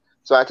send it.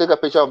 So I took a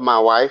picture of my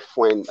wife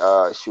when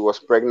she was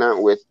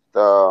pregnant with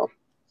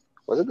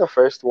was it the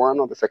first one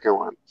or the second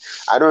one?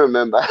 I don't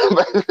remember,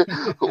 but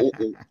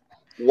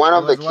one It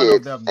of the was one of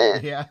kids. them.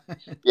 And Yeah.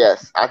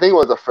 yes, I think it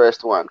was the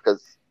first one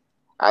because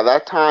at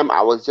that time,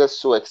 I was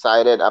just so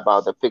excited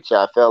about the picture.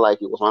 I felt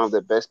like it was one of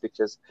the best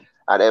pictures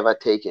I'd ever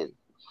taken.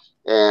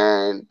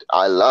 And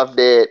I loved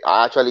it.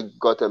 I actually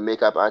got a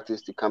makeup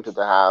artist to come to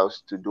the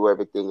house to do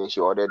everything, and she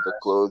ordered the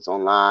clothes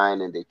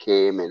online, and they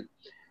came, and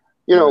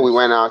we Nice.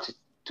 went out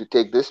to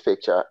take this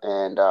picture.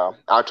 And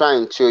I'll try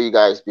and show you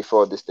guys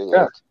before this thing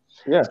Yeah. ends.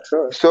 Yeah,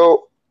 sure.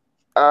 So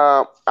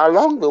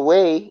along the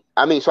way,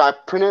 I mean, so I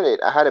printed it.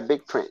 I had a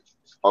big print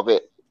of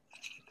it,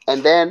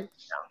 and then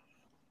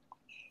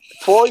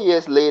 4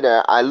 years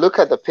later, I look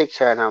at the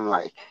picture and I'm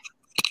like,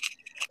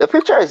 the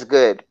picture is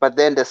good, but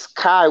then the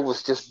sky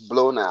was just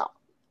blown out,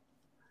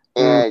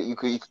 Mm. and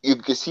you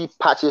could see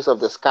patches of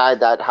the sky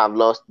that have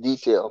lost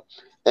detail.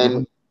 Mhm.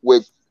 And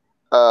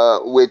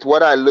with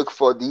what I look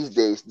for these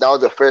days, that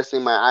was the first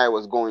thing my eye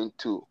was going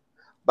to.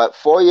 But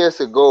 4 years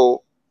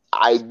ago,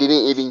 I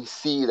didn't even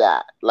see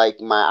that. Like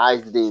my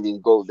eyes didn't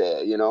even go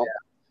there,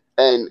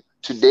 And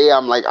today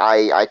I'm like,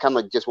 I kind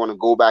of just want to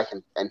go back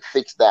and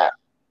fix that.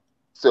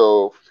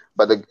 So,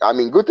 but I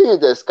mean, good thing is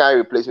the sky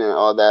replacement and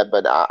all that.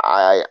 But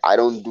I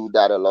don't do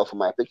that a lot for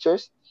my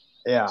pictures.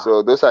 Yeah.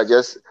 So those are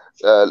just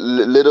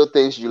little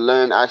things you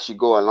learn as you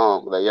go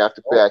along. Like you have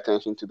to pay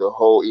attention to the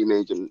whole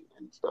image and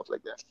stuff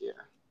like that. Yeah.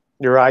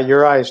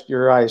 Your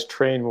eyes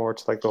train more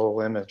to like the whole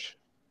image.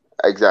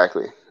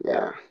 Exactly. Yeah.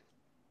 Yeah.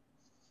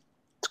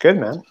 It's good,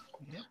 man.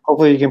 Yep.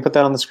 Hopefully you can put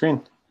that on the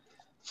screen.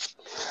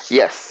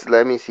 Yes.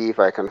 Let me see if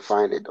I can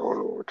find it. Oh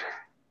Lord.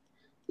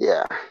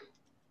 Yeah.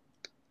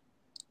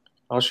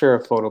 I'll share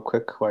a photo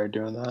quick while you're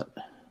doing that.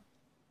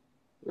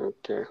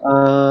 Okay.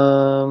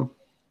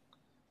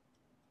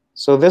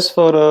 So this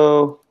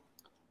photo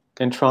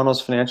in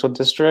Toronto's financial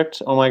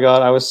district. Oh my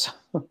God, I was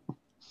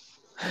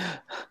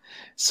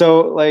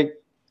so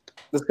like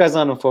this guy's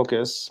not in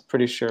focus,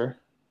 pretty sure.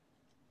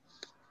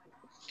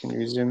 Can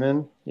you zoom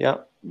in? Yeah,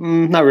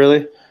 not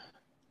really.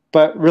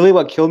 But really,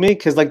 what killed me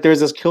because like there's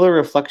this killer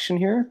reflection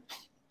here.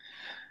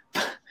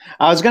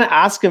 I was gonna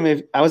ask him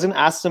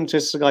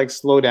just to like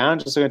slow down,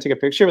 just so I can take a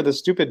picture, but the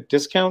stupid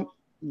discount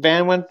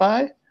van went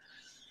by.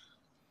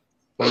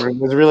 I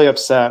was really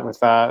upset with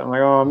that. I'm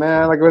like, oh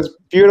man, like it was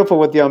beautiful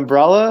with the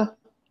umbrella.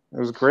 It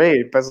was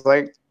great, but it's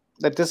like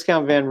that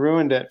discount van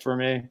ruined it for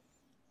me.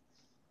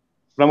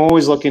 But I'm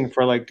always looking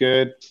for like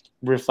good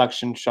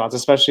reflection shots,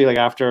 especially like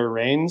after it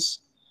rains,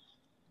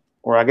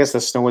 or I guess the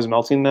snow was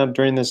melting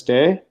during this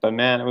day. But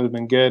man, it would have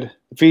been good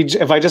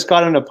if I just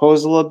got into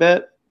pose a little bit.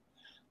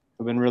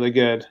 It would have been really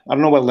good. I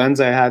don't know what lens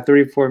I had,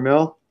 34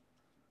 mil.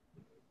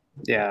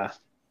 Yeah,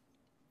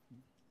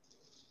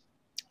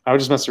 I would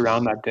just mess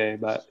around that day,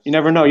 but you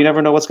never know. You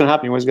never know what's gonna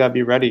happen. You always gotta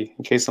be ready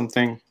in case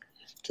something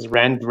just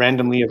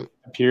randomly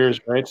appears,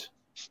 right?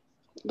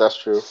 That's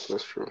true.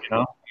 That's true.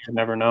 You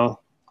never know.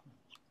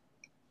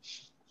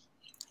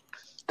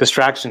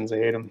 Distractions, I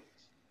hate them.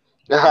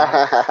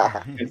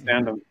 I can't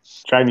stand them.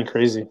 Drive me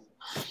crazy.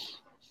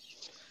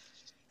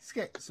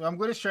 Okay, so I'm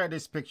going to share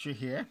this picture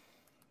here.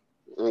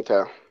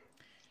 Okay.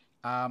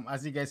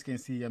 As you guys can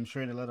see, I'm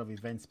showing a lot of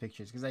events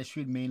pictures because I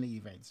shoot mainly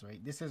events,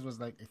 right? This was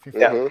like a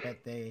 50th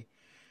birthday,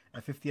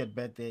 a 50th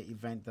birthday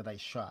event that I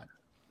shot.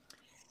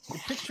 The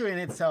picture in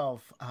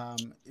itself,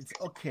 it's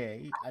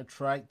okay. I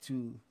tried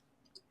to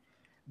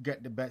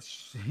get the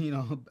best,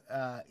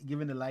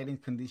 given the lighting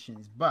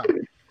conditions, but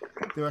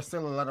there are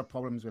still a lot of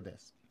problems with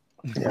this.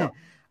 Yeah.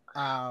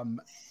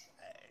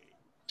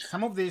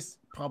 Some of these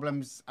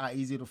problems are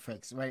easy to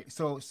fix, right?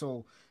 So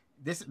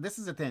this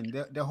is the thing.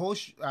 The whole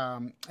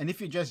and if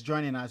you're just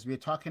joining us, we're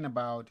talking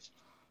about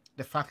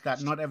the fact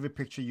that not every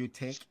picture you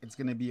take it's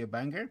going to be a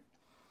banger,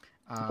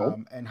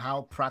 and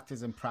how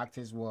practice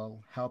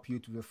will help you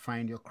to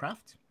refine your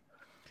craft.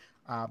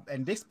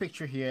 And this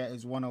picture here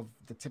is one of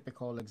the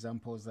typical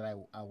examples that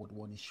I would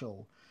want to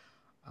show.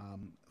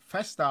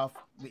 First off,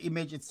 the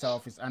image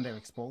itself is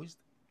underexposed.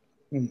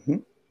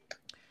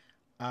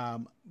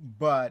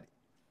 But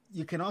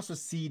you can also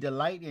see the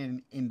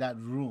lighting in that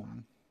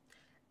room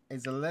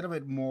is a little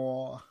bit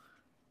more,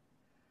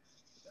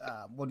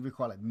 what do we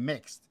call it,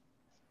 mixed.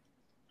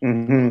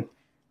 Mm-hmm.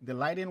 The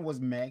lighting was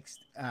mixed.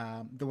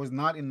 There was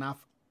not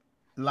enough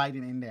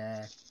lighting in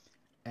there.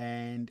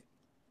 And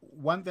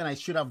one thing I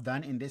should have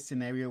done in this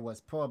scenario was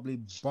probably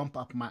bump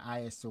up my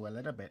ISO a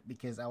little bit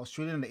because I was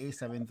shooting the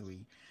A7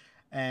 III.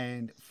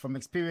 And from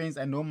experience,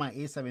 I know my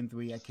A7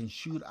 III, I can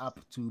shoot up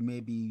to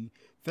maybe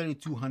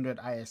 3200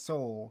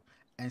 ISO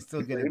and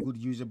still get a good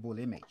usable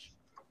image.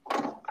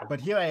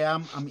 But here I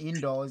am, I'm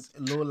indoors,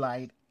 low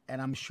light,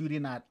 and I'm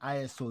shooting at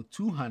ISO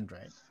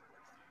 200,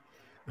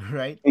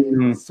 right?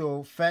 Mhm.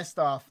 So first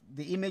off,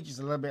 the image is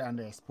a little bit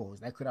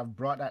underexposed. I could have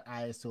brought that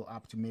ISO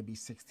up to maybe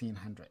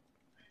 1600.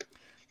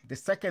 The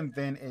second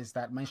thing is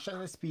that my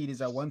shutter speed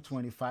is at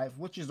 125,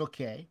 which is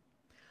okay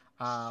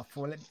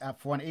for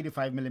an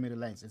 85 millimeter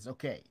lens. It's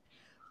okay,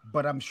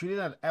 but I'm shooting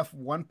at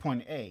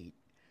f1.8.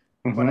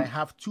 But I Mhm.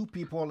 have two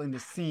people in the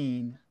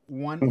scene.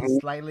 One is Mhm.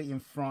 slightly in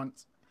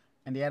front,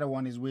 and the other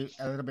one is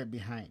a little bit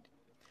behind.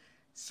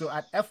 So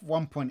at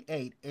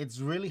f1.8, it's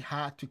really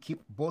hard to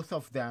keep both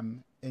of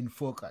them in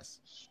focus.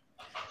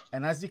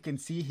 And as you can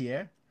see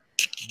here,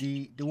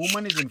 the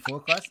woman is in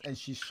focus and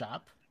she's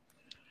sharp.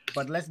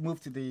 But let's move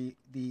to the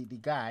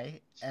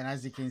guy, and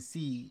as you can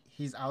see,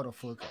 he's out of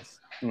focus,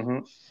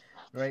 Mhm.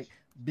 right?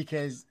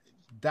 Because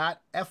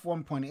that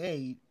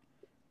f1.8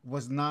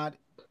 was not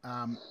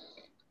um,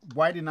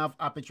 wide enough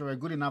aperture, a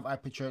good enough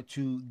aperture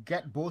to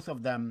get both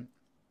of them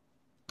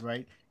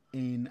right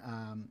in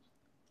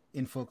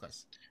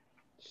focus.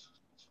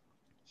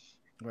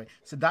 Right.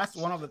 So that's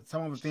one of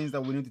some of the things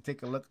that we need to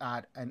take a look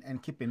at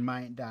and keep in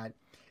mind that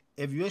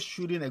if you're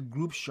shooting a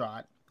group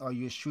shot or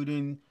you're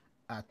shooting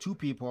two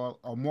people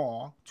or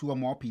more, two or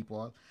more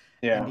people,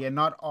 and Yeah. they're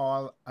not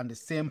all on the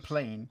same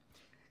plane,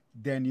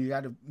 then you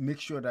got to make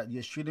sure that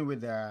you're shooting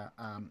with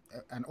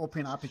an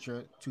open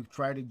aperture to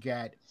try to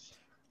get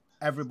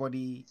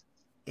everybody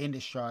in the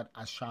shot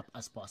as sharp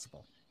as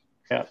possible.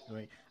 Yeah.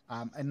 Right.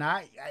 And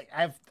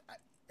I've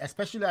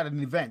especially at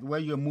an event where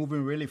you're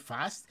moving really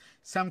fast,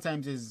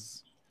 sometimes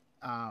is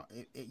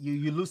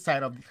you lose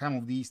sight of some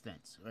of these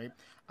things, right?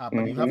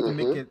 But you have Mhm. to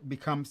make Mm-hmm. it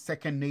become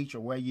second nature,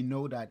 where you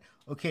know that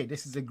okay,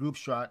 this is a group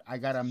shot. I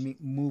gotta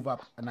move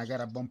up and I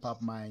gotta bump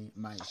up my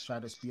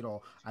shutter speed,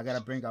 or I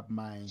gotta bring up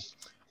my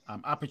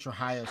aperture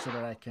higher so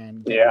that I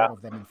can get Yeah. both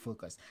of them in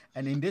focus.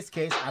 And in this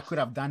case, I could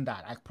have done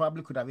that. I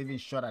probably could have even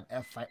shot at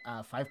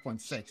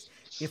f5.6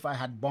 if I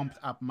had bumped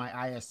up my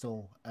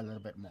ISO a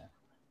little bit more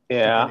to get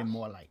Yeah. in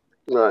more light.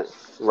 Right.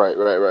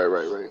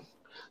 Right.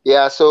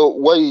 Yeah. So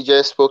what you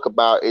just spoke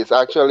about is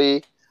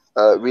actually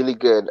really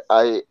good.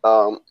 I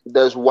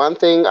there's one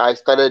thing I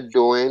started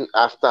doing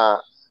after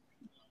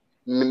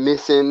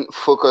missing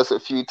focus a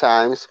few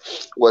times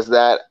was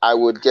that I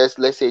would just,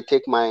 let's say,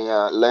 take my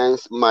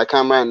lens, my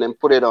camera, and then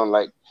put it on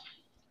like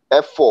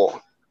f4,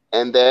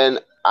 and then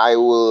I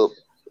will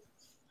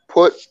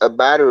put a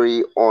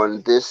battery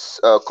on this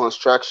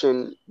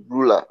construction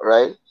ruler,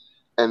 right?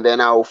 And then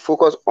I'll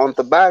focus on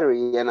the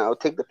battery and I'll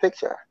take the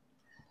picture.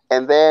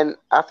 And then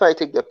after I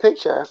take the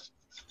picture,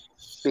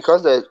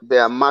 because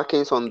there are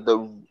markings on the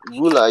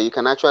ruler, you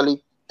can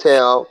actually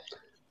tell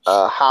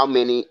how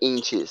many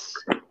inches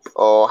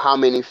or how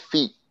many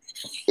feet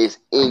is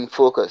in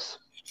focus.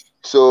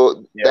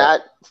 So Yeah.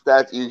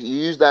 you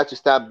use that to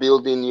start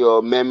building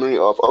your memory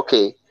of,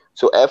 okay,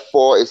 so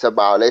f4 is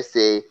about, let's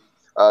say,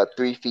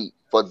 3 feet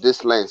for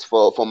this lens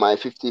for my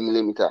 50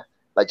 millimeter.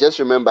 But just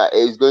remember,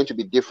 it's going to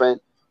be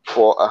different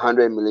for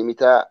 100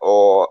 millimeter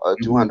or a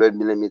Mhm. 200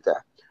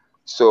 millimeter.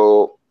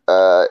 So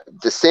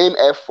the same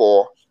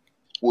f4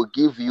 will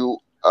give you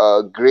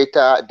a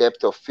greater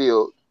depth of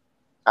field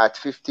at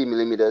 50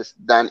 millimeters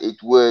than it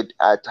would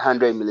at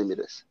 100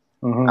 millimeters.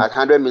 Mhm. At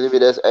 100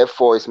 millimeters,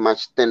 f4 is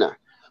much thinner.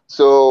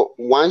 So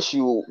once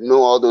you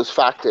know all those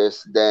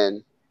factors,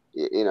 then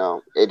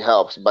it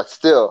helps. But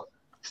still,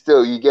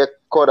 you get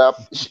caught up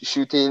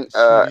shooting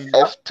Shooting.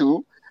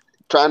 f2,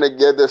 trying to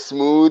get the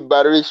smooth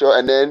battery shot,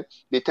 and then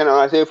they turn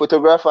around and say,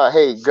 "Photographer,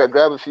 hey,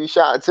 grab a few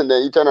shots," and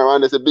then you turn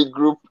around, there's a big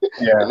group,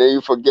 Yeah. and then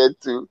you forget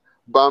to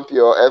bump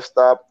your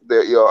f-stop,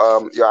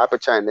 your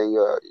aperture, and then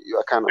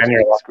you're kind of And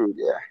you're like, screwed.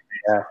 Yeah,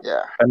 yeah.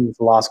 yeah, And it's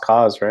a lost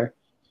cause, right?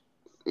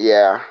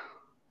 yeah.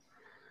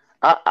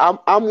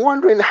 I'm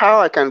wondering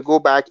how I can go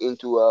back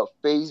into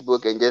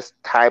Facebook and just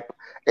type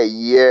a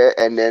year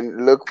and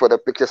then look for the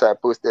pictures I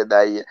posted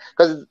that year,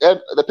 because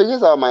the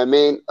pictures are my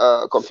main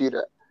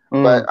computer,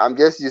 but Mm. I'm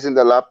just using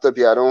the laptop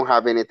here. I don't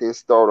have anything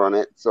stored on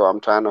it, so I'm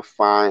trying to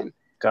find.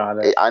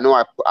 Got it. I know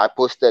I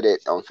posted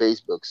it on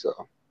Facebook,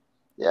 so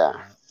yeah.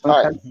 Yeah. All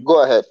right, Okay. Mhm.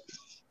 go ahead.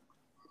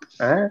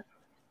 All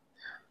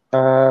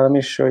right. Let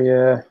me show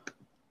you.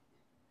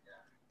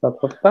 Ba,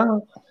 ba,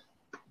 ba.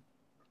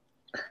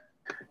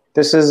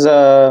 This is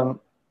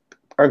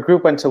our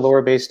group went to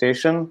Lower Bay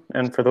Station,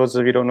 and for those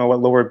of you who don't know what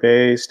Lower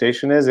Bay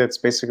Station is, it's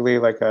basically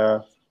like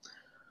a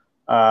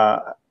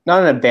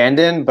not an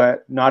abandoned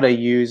but not a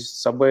used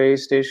subway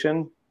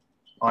station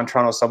on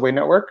Toronto subway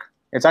network.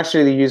 It's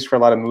actually used for a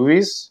lot of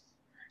movies.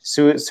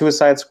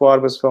 Suicide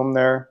Squad was filmed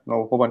there. A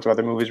whole bunch of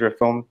other movies were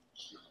filmed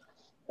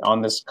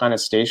on this kind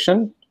of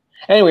station.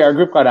 Anyway, our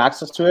group got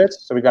access to it,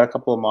 so we got a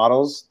couple of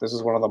models. This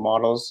is one of the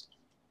models,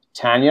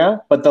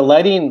 Tanya. But the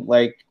lighting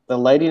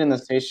in the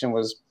station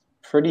was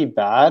pretty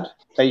bad.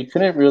 That you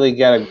couldn't really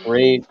get a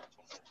great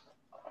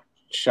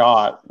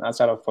shot.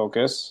 That's out of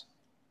focus.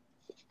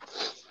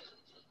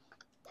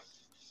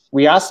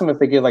 we asked them if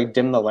they could like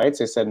dim the lights.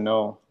 They said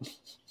no.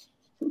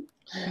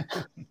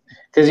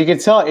 Because you can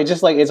tell it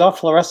just like it's all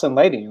fluorescent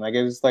lighting. Like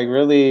it's like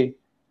really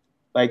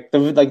like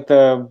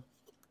the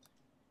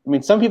I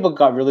mean, some people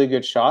got really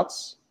good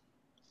shots,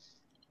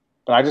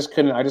 but I just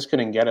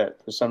couldn't get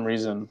it for some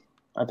reason.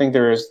 I think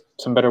there is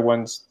some better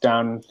ones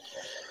down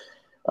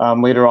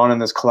later on in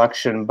this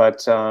collection,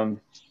 but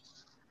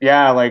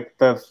yeah, like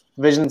the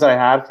visions I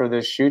had for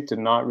this shoot did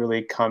not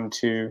really come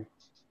to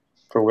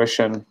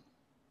fruition.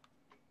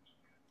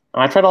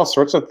 And I tried all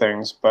sorts of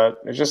things,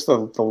 but it's just the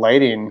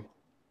lighting.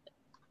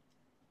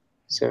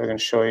 Let's see if I can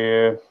show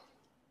you.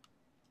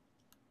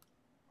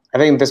 I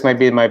think this might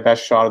be my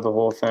best shot of the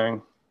whole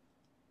thing.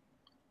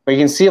 But you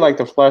can see like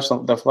the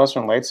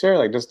fluorescent lights here,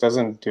 like just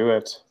doesn't do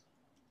it.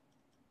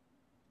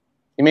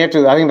 You may have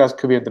to, I think that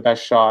could be the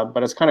best shot,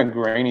 but it's kind of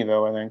grainy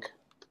though, I think.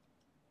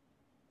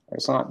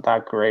 It's not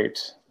that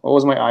great. What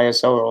was my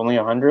ISO? Only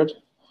 100?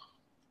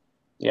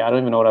 Yeah, I don't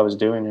even know what I was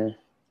doing here.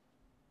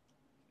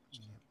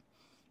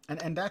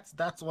 And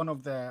that's one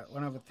of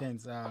the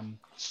things.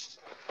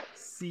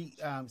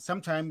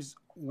 Sometimes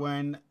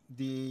when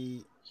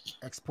the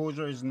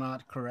exposure is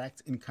not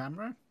correct in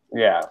camera,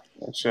 yeah,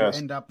 it's just,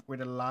 you end up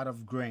with a lot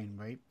of grain,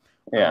 right?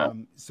 Yeah.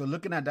 So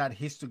looking at that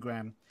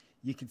histogram,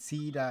 you can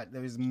see that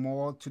there is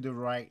more to the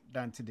right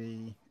than to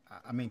the,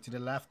 to the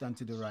left than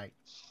to the right,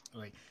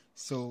 right?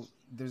 So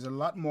there's a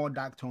lot more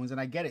dark tones,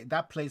 and I get it.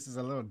 That place is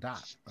a little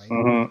dark, right?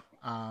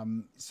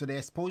 Mm-hmm. So the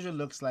exposure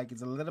looks like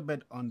it's a little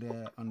bit on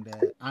the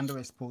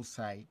underexposed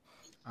side,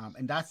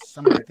 and that's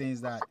some of the things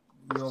that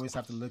we always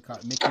have to look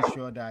at, making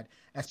sure that,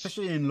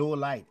 especially in low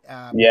light,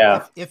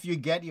 Yeah. if you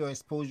get your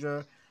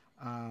exposure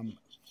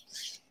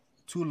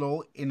too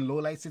low in low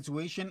light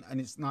situation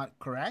and it's not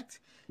correct,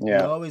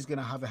 Yeah. you're always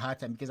gonna have a hard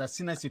time, because as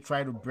soon as you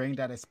try to bring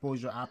that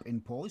exposure up in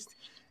post,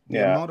 the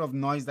Yeah. amount of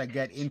noise that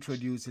get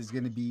introduced is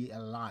going to be a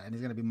lot, and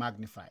it's going to be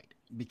magnified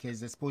because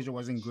the exposure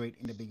wasn't great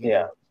in the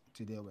beginning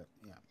to deal with.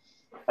 Yeah,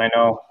 I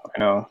know.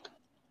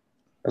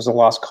 There's a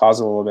lost cause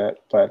a little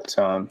bit, but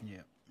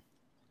yeah,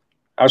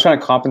 I was trying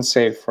to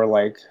compensate for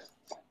like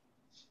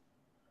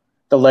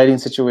the lighting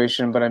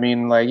situation, but I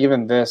mean, like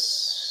even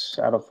this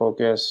out of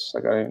focus,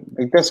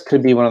 like this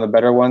could be one of the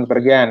better ones, but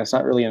again, it's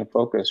not really in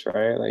focus,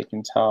 right? Like you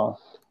can tell.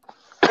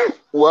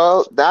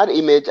 Well, that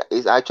image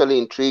is actually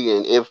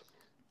intriguing.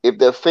 If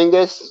the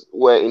fingers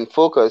were in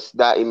focus,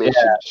 that image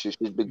should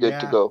be good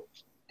to go.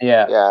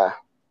 Yeah.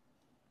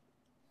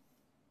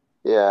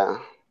 Yeah.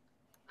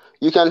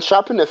 You can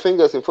sharpen the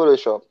fingers in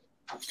Photoshop.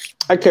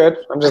 I could.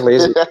 I'm just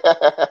lazy.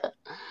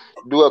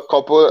 Do a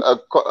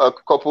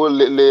couple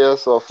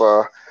layers of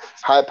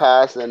high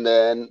pass, and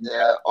then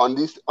on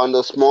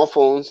the small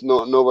phones,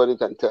 nobody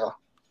can tell.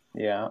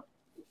 Yeah.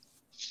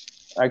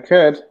 I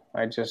could.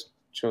 I just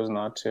chose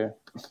not to.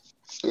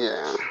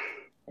 Yeah.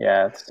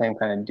 Yeah, it's the same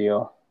kind of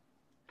deal.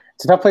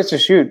 It's a tough place to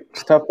shoot.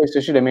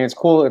 I mean, it's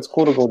cool. It's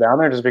cool to go down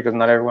there, just because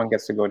not everyone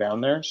gets to go down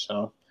there.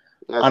 So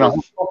I don't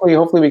know.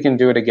 Hopefully, we can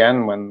do it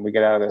again when we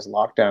get out of this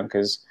lockdown.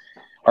 Because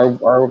our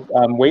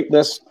wait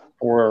list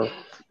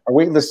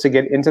to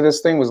get into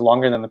this thing was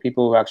longer than the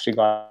people who actually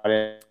got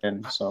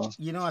in. So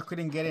I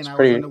couldn't get in. I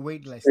was on the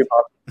wait list. You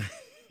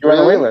were on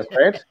the wait list,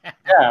 right?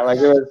 Yeah, like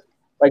it was.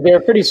 Like they were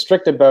pretty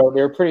strict about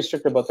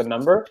the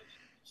number.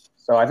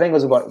 So I think it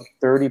was about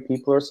 30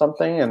 people or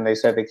something, and they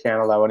said they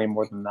can't allow any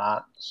more than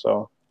that.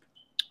 So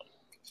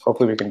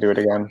hopefully we can do it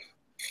again.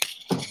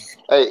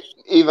 Hey,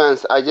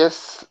 Evans, I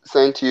just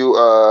sent you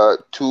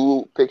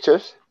 2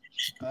 pictures.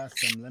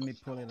 Awesome. Let me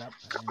pull it up.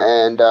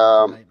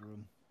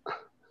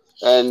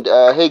 And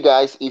hey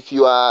guys, if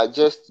you are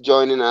just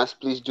joining us,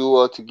 please do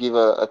well to give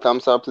a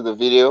thumbs up to the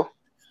video.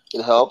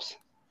 It helps.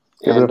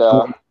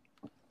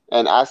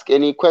 And ask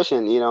any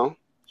question,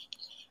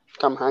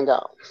 come hang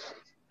out.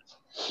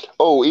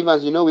 Oh,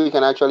 Evans, we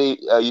can actually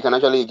you can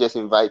actually just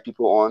invite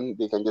people on.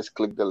 They can just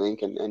click the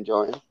link and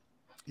join.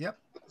 Yep.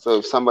 So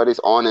if somebody's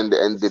on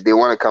and they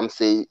want to come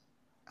say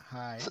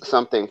hi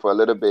something for a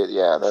little bit,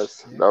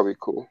 that'll be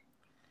cool.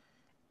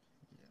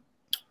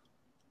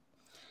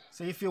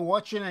 So if you're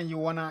watching and you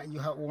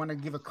wanna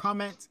give a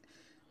comment,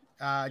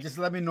 just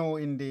let me know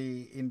in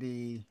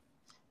the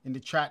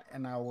chat,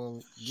 and I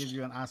will give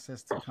you an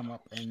access to come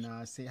up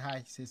and say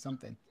hi, say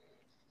something.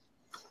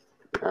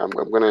 I'm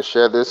gonna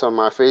share this on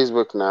my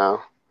Facebook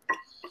now.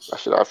 I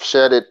should have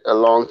shared it a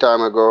long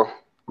time ago.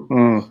 Let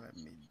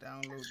me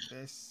download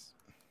this.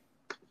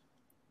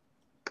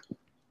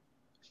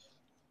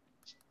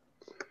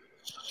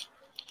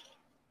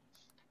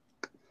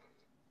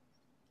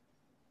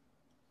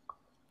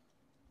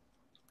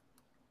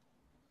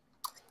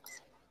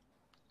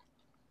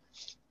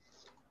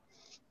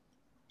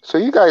 So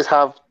you guys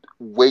have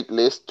wait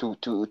list to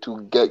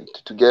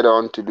get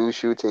on to do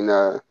shoots in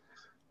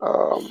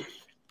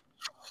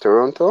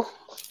Toronto?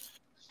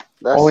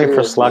 That's only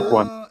for select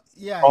one.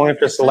 Yeah, only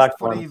for select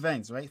for one. the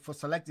events, right? For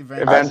select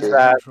events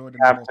that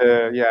have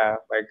to,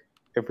 like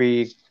if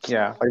we,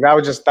 like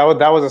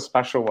that was a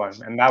special one,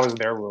 and that was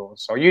their rule.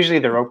 So usually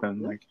they're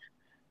open. Like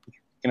you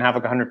can have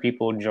like 100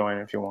 people join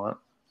if you want.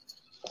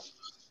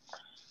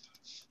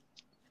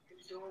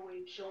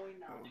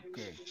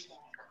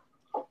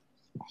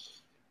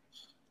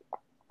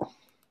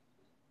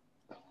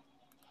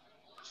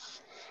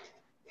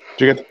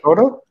 Did you get the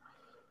photo?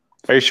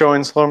 Are you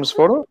showing Slurm's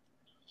photo?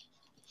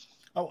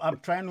 Oh, I'm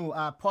trying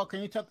to. Paul,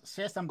 can you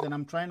share something?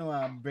 I'm trying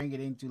to bring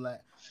it into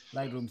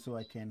Lightroom so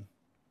I can.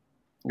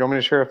 You want me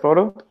to share a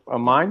photo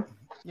of mine?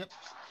 Yep.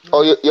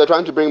 Oh, you're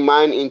trying to bring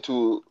mine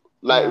into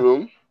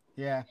Lightroom?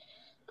 Yeah.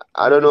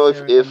 I don't know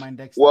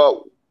if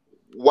well,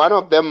 one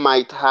of them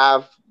might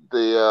have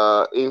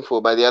the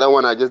info, but the other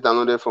one I just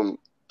downloaded from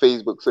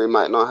Facebook, so it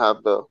might not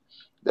have the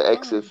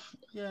EXIF.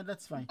 Yeah,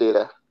 that's fine.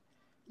 Data.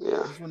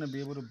 Yeah. I just want to be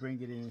able to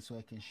bring it in so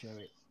I can share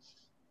it.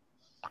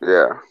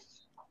 Yeah.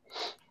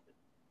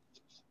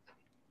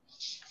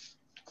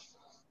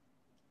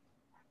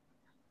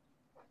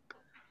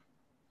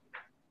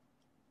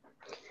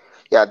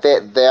 Yeah,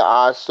 there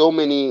are so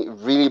many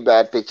really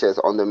bad pictures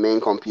on the main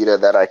computer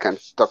that I can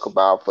talk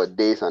about for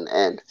days on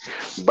end.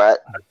 But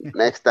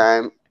next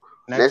time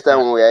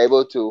when we are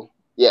able to,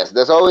 yes,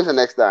 there's always a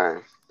next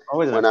time.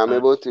 When I'm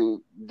able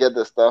to get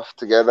the stuff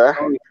together.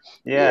 Oh,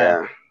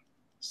 yeah.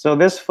 So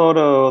this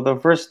photo, the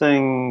first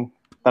thing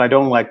that I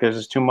don't like, there's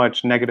just too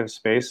much negative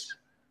space.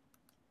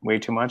 Way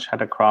too much. Had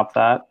to crop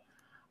that.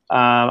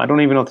 I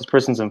don't even know if this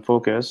person's in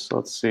focus.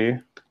 Let's see.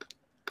 I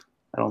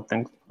don't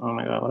think. Oh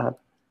my God, what happened?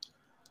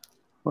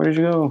 Where did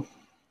you go?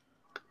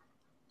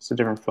 It's a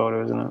different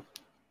photo, isn't it?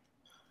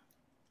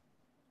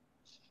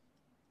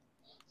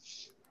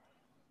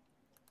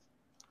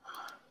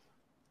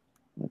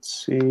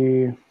 Let's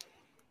see.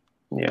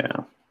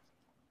 Yeah,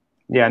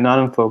 not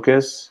in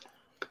focus.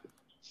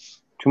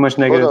 Too much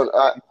negative. Hold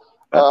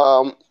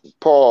on.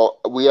 Paul,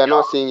 we are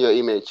not seeing your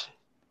image.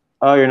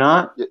 Oh, you're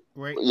not?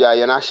 Wait. Yeah,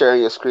 you're not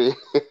sharing your screen.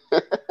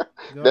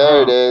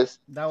 There it is.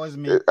 That was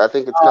me. I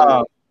think it's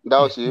coming. That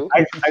was you.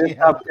 I just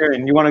stopped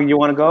sharing. You want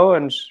to go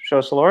and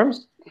show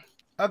Slorms?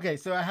 Okay,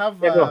 so I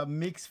have a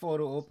mixed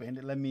photo open.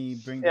 Let me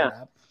bring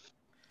that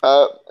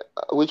up.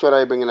 Which one are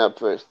you bringing up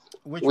first?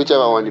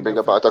 Whichever one you bring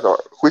up, I'll talk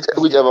about.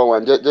 Whichever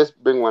one.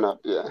 Just bring one up.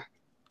 Yeah.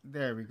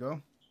 There we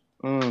go.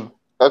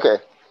 Okay.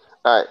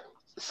 All right.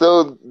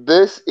 So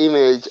this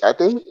image, I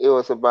think it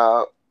was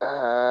about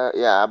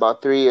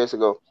 3 years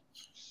ago.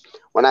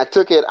 When I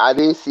took it, I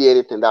didn't see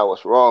anything that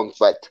was wrong,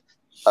 but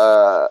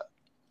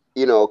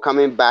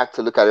coming back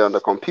to look at it on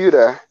the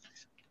computer,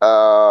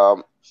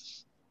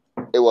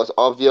 it was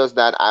obvious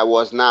that I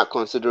was not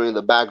considering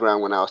the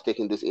background when I was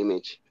taking this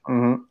image.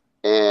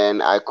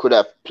 And I could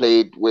have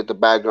played with the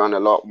background a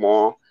lot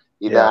more,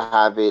 either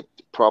have it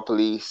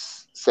properly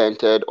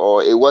centered,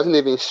 or it wasn't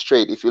even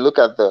straight. If you look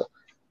at the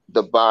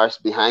bars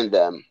behind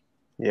them,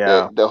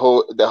 the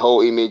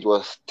whole image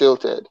was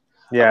tilted.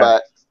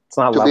 But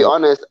to be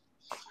honest,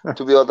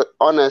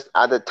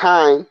 at the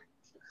time,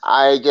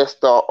 I just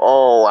thought,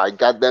 oh, I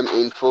got them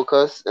in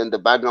focus and the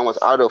background was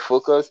out of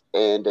focus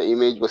and the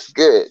image was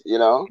good,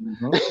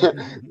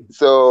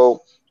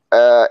 So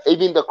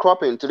even the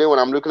cropping today, when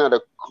I'm looking at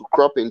the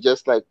cropping,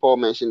 just like Paul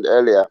mentioned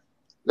earlier,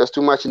 there's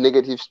too much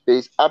negative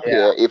space up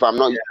here. If I'm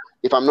not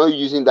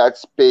using that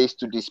space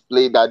to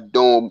display that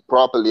dome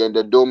properly, and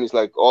the dome is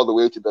like all the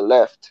way to the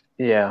left.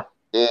 Yeah.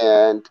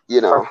 And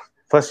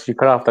plus you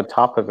cut off the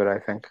top of it, I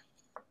think.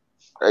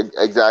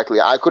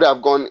 Exactly. I could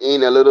have gone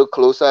in a little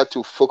closer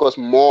to focus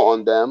more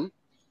on them.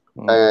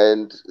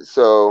 And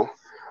so,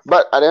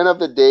 but at the end of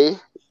the day,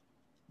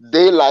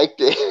 they liked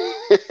it.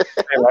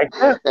 They liked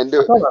it? And they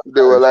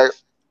were like,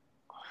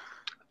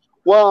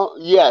 well,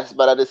 yes,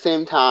 but at the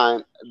same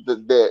time,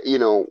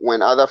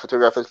 when other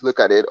photographers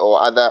look at it,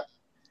 or other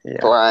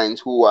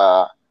clients who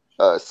are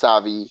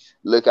savvy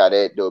look at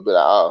it, they'll be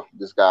like, oh,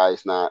 this guy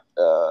is not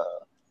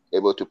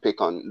able to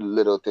pick on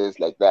little things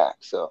like that.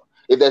 So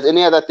if there's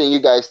any other thing you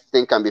guys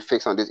think can be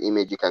fixed on this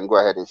image, you can go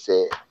ahead and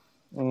say it.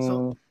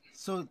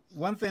 So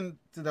one thing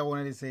that I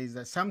wanted to say is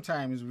that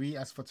sometimes we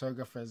as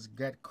photographers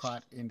get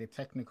caught in the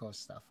technical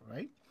stuff,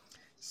 right?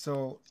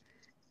 So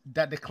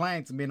that the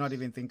clients may not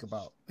even think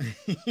about.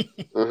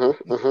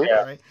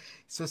 Right?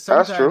 So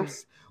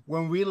sometimes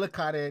when we look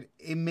at it,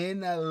 it may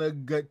not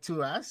look good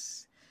to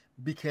us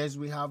because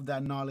we have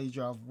that knowledge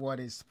of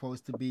what is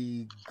supposed to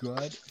be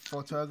good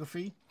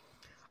photography.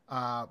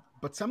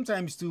 But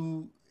sometimes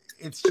too,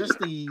 it's just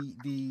the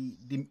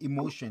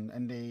emotion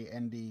and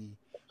the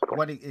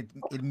what it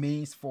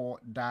means for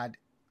that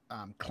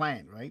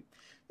client, right?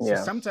 So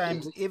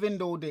sometimes even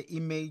though the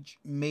image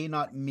may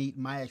not meet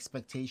my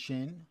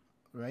expectation,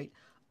 right,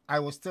 I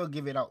will still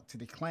give it out to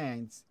the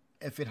clients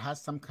if it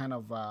has some kind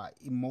of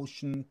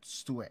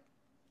emotions to it.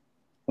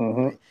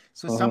 Right?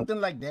 So something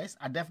like this,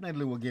 I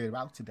definitely will give it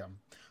out to them.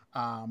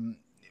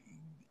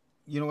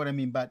 You know what I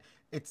mean? But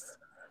it's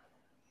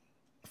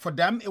for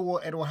them, it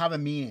will have a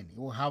meaning. It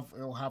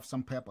will have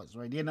some purpose,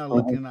 right? They're not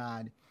looking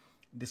at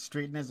the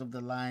straightness of the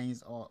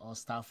lines or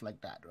stuff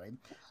like that, right?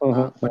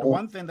 But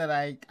one thing that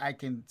I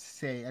can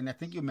say, and I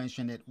think you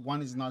mentioned it,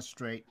 one is not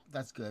straight.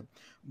 That's good.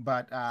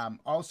 But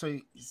also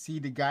see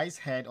the guy's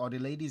head or the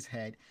lady's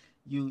head.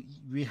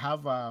 We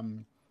have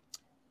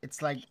it's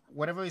like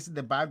whatever is in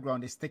the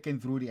background is sticking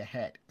through their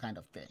head, kind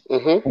of thing.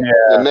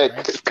 The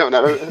neck is coming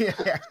out of it.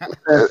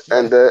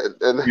 And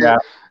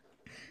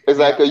it's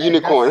like a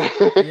unicorn.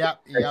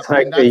 That's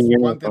one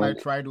thing I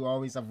try to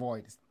always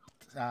avoid.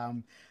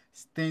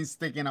 things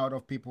sticking out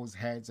of people's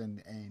heads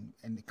and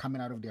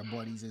coming out of their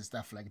bodies and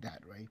stuff like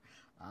that, right?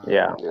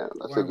 Yeah. Yeah,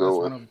 that's a good That's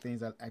one. one of the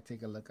things that I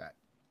take a look at.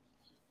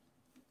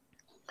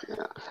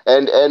 Yeah,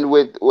 and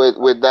with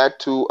that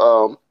too,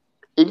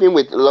 even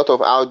with a lot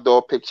of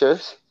outdoor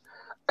pictures,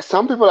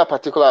 some people are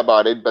particular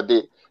about it, but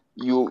they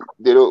don't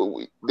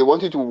they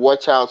want you to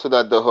watch out so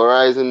that the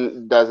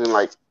horizon doesn't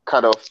like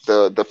cut off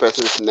the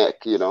person's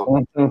neck. You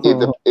know,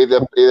 if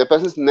the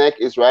person's neck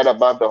is right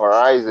above the The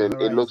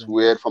horizon, it looks horizon, yeah.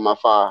 weird from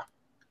afar.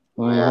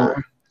 Yeah,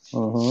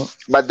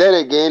 Mm-hmm. but then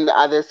again,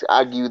 others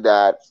argue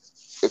that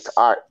it's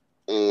art,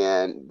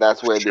 and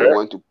that's where they Sure.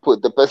 want to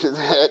put the person's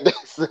head. Yep,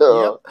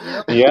 So,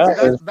 yep. Yeah.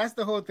 So that's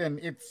the whole thing.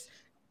 It's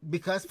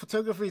because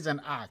photography is an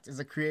art, it's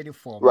a creative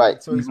form, right.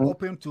 right? So it's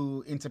open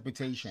to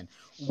interpretation.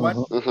 What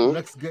Mm-hmm. Mm-hmm.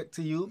 looks good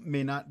to you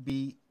may not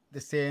be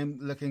the same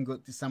looking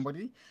good to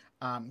somebody.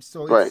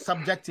 So it's Right.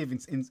 subjective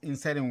in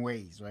certain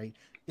ways, right?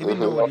 Even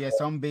Mm-hmm. though there are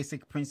some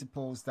basic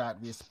principles that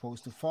we're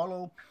supposed to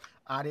follow,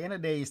 at the end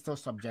of the day, it's still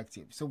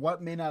subjective. So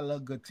what may not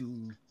look good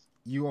to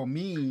you or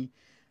me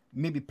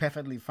may be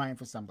perfectly fine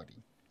for somebody.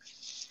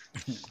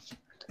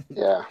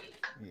 Yeah.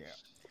 Yeah.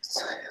 If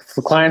the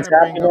So I'm client's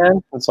gonna happy, bring up.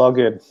 man, it's all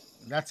good.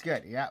 That's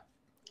good. Yep.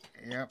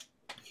 Yep.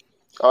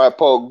 All right,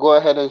 Paul, go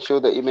ahead and show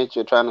the image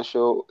you're trying to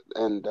show,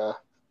 and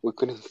we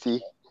couldn't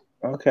see.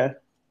 Okay.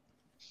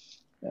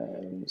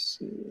 Let me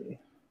see.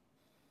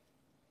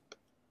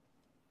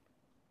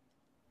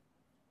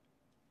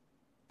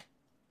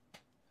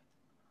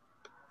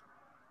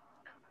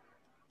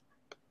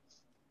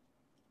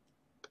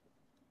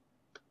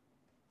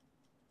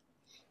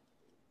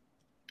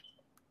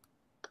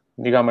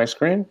 You got my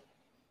screen?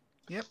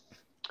 Yep.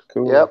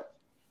 Cool. Yep.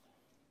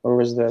 Where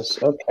was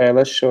this? Okay,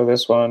 let's show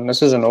this one.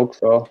 This is in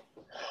Oakville,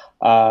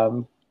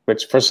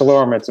 which for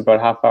Siloam, it's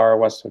about half hour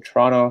west of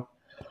Toronto.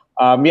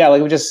 Yeah,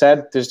 like we just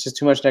said, there's just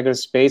too much negative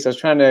space. I was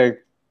trying to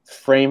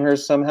frame her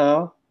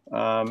somehow.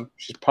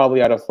 She's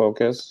probably out of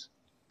focus.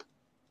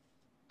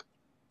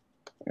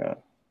 Yeah.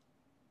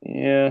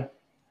 Yeah.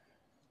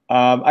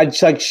 I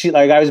just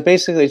I was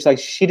basically just like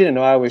she didn't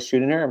know I was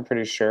shooting her. I'm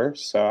pretty sure.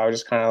 So I was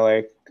just kind of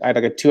like I had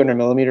like a 200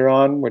 millimeter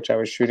on, which I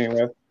was shooting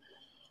with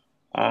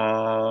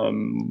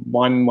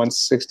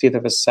 1/160th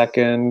of a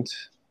second.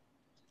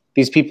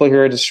 These people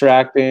here are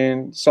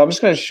distracting. So I'm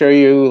just going to show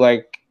you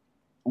like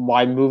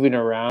why moving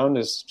around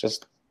is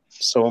just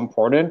so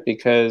important,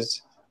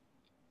 because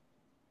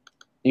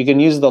you can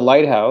use the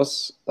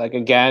lighthouse. Like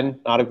again,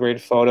 not a great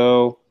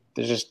photo.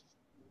 There's just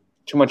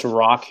too much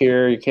rock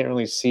here. You can't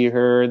really see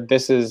her.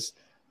 This is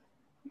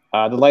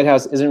the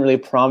lighthouse isn't really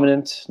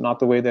prominent, not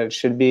the way that it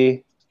should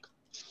be.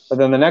 But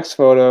then the next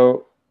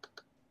photo,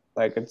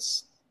 like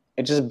it's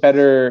just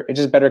better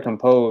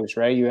composed,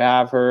 right? You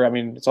have her. I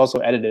mean, it's also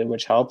edited,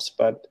 which helps,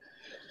 but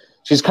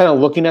she's kind of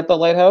looking at the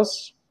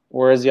lighthouse,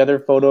 whereas the other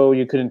photo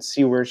you couldn't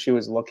see where she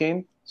was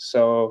looking.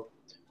 So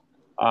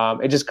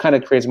it just kind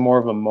of creates more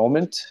of a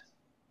moment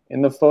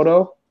in the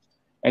photo,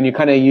 and you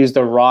kind of use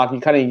the rock. You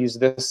kind of use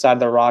this side of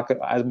the rock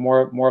as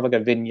more of like a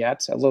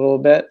vignette, a little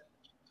bit.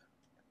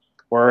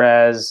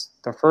 Whereas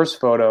the first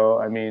photo,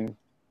 I mean,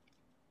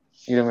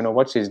 you don't even know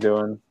what she's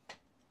doing.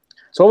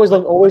 So always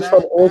I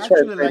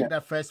actually like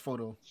that first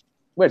photo.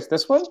 Which,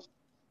 this one?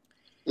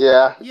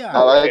 Yeah. Yeah.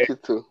 I like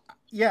it too.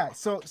 Yeah.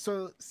 So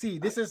see,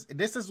 this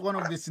is one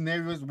of the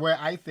scenarios where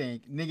I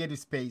think negative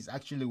space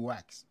actually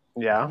works.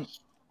 Yeah.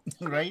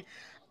 Right.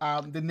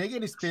 The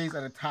negative space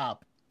at the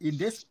top in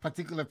this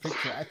particular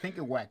picture, I think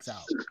it works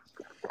out.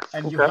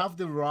 And you have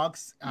the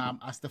rocks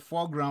as the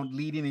foreground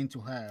leading into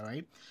her,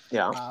 right?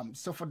 Yeah.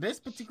 So for this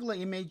particular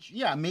image,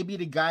 yeah, maybe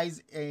the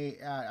guys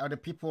or the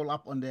people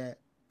up on the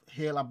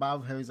hill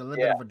above her is a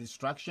little bit of a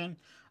distraction.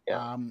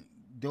 Yeah.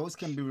 Those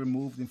can be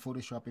removed in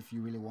Photoshop if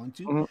you really want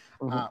to.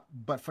 Mm-hmm. Mm-hmm.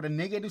 But for the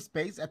negative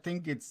space, I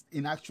think it's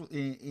in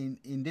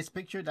this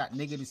picture that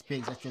negative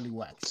space actually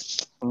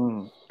works.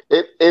 Mm.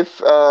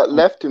 If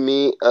left to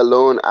me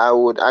alone, I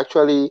would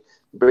actually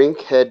bring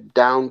her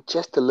down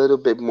just a little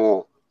bit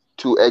more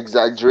to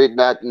exaggerate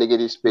that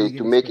negative space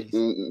Negative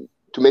space.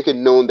 to make it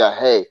known that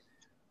hey,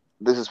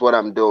 this is what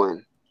I'm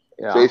doing.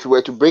 Yeah. So if you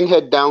were to bring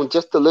her down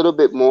just a little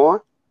bit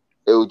more,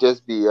 it would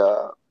just be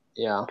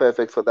yeah.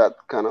 perfect for that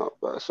kind of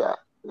shot.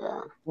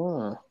 Yeah.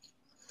 Hmm.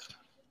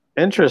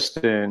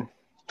 Interesting.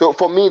 So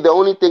for me, the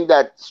only thing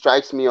that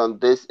strikes me on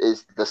this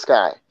is the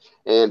sky.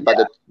 And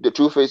but the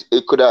truth is,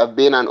 it could have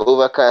been an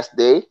overcast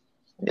day,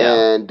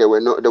 and there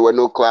were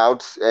no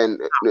clouds, and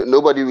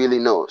nobody really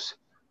knows.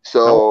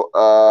 So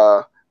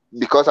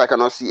because I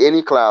cannot see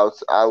any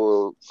clouds, I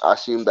will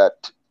assume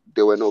that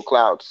there were no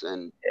clouds,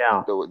 and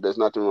there's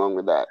nothing wrong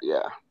with that.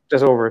 Yeah.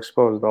 Just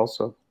overexposed,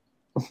 also.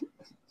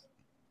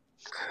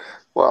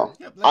 Well,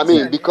 Yep, I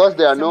mean, because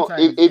there are no,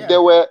 if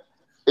there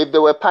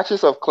were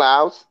patches of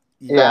clouds,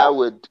 that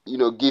would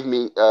give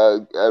me a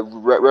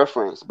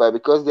reference. But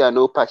because there are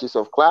no patches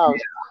of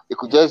clouds, it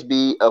could just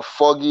be a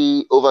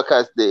foggy,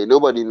 overcast day.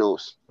 Nobody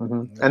knows.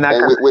 Mm-hmm. And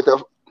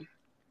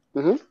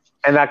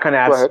that kind of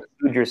adds to the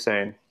mood you're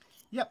saying.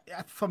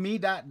 Yep. For me,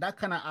 that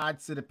kind of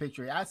adds to the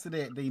picture. It adds to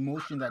the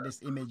emotion that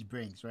this image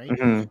brings, right?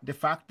 Mm-hmm. The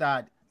fact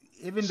that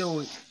even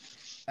though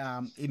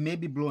it may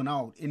be blown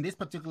out. In this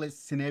particular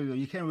scenario,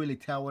 you can't really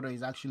tell whether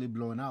it's actually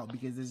blown out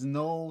because there's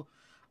no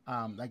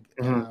There's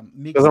no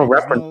there's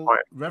reference no point.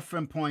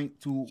 reference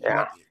point to Yeah.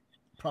 what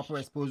proper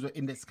exposure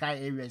in the sky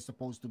area is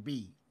supposed to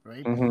be,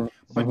 right? Mm-hmm.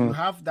 But Mm-hmm. you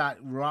have that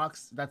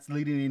rocks that's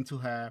leading into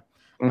her,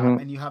 Mm-hmm.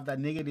 and you have that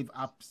negative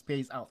up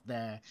space out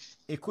there.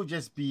 It could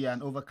just be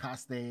an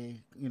overcast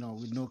day,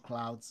 with no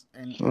clouds,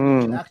 and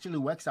it actually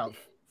works out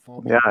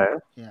for me. Yeah.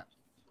 Yeah.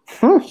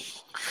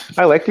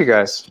 I like you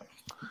guys.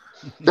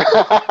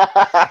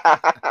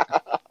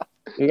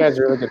 You guys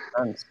are really good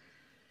friends.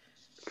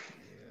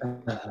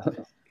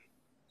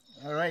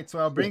 All right, so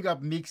I'll bring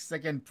up Meek's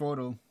second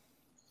photo,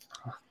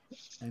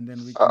 and then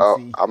we can Uh-oh,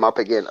 see. I'm up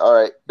again. All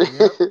right.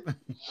 Yep.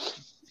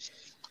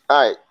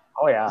 All right.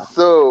 Oh yeah.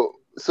 So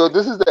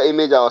this is the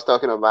image I was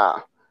talking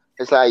about.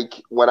 It's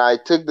like when I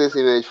took this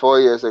image 4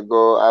 years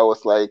ago, I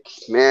was like,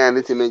 man,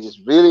 this image is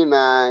really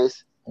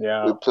nice.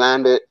 Yeah. We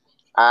planned it.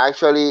 I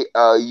actually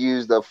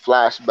used the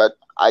flash, but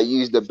I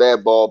used the bare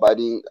bulb. I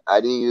didn't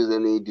use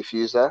any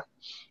diffuser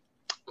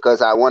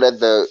because I wanted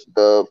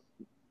the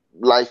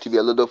light to be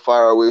a little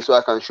far away so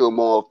I can show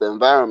more of the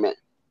environment.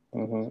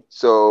 Mm-hmm.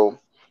 So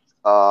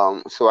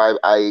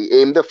I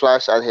aimed the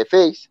flash at her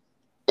face,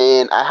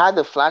 and I had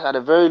the flash at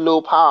a very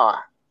low power.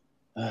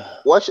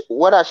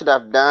 What I should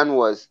have done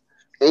was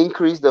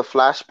increase the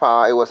flash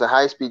power. It was a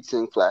high speed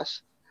sync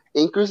flash.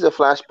 Increase the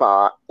flash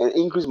power and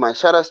increase my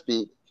shutter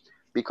speed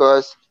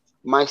because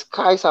my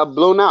skies are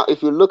blown out.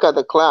 If you look at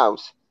the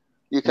clouds,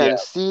 you can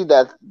see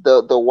that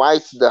the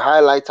whites, the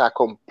highlights are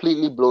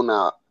completely blown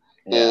out.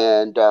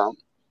 Yeah. And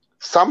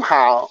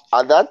somehow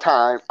at that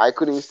time I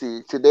couldn't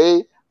see.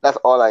 Today, that's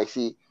all I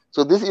see.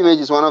 So this image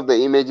is one of the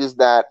images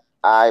that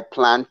I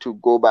plan to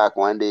go back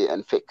one day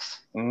and fix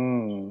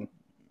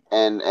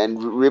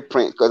and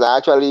reprint because I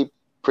actually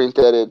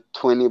printed it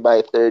 20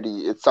 by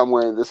 30. It's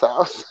somewhere in this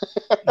house.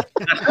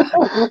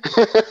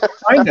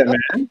 Find it,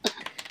 man.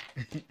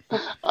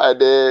 I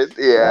did,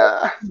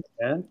 yeah.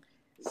 Man.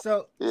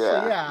 So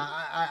Yeah.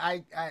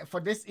 I for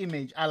this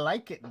image, I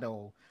like it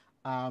though.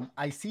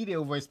 I see the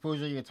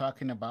overexposure you're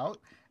talking about,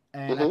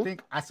 and I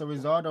think as a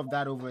result of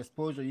that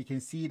overexposure, you can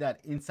see that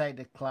inside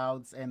the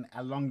clouds and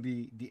along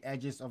the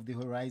edges of the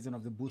horizon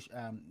of the bush,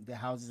 the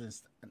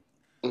houses and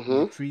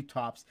the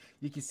treetops,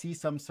 you can see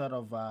some sort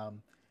of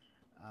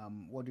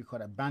what do you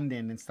call it,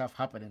 banding and stuff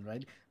happening,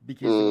 right?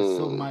 Because there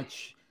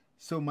was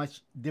so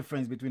much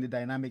difference between the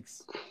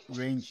dynamics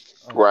range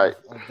of, Right.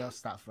 of that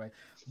stuff, right?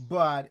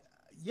 But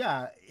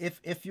yeah,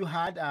 if you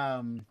had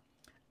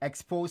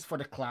exposed for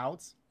the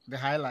clouds, the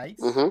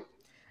highlights,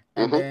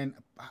 and then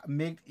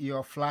make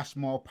your flash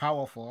more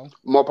powerful,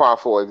 More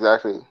powerful,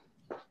 exactly.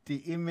 the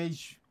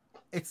image,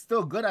 it's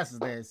still good as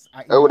it is.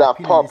 It would have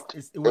popped.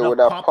 It would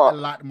have popped a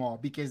lot more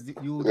because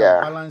you would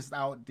have balanced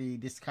out the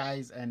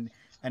skies and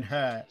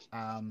her,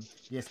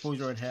 the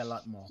exposure in her a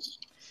lot more.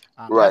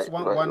 Right, That's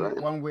right.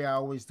 one way I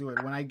always do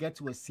it. When I get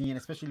to a scene,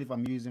 especially if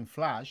I'm using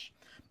flash,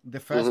 the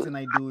first thing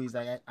I do is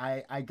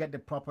I get the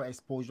proper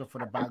exposure for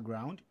the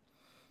background,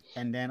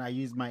 and then I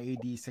use my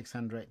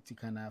AD600 to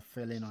kind of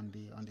fill in on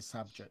the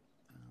subject.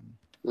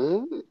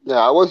 Yeah,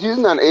 I was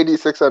using an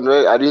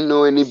AD600. I didn't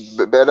know any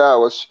better. I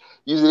was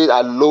using it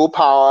at low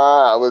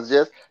power. I was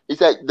just.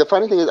 It's like the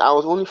funny thing is I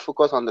was only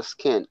focused on the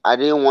skin. I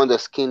didn't want the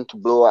skin to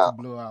blow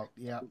out.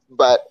 Yeah.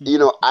 But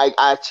I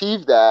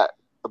achieved that,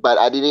 but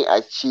I didn't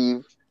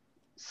achieve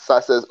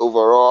success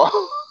overall.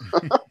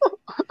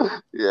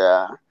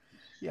 Yeah.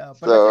 Yeah,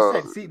 but like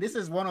I said, see, this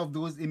is one of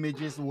those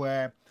images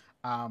where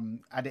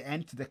at the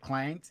end to the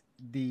client,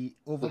 the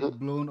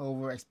overblown,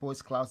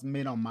 overexposed clouds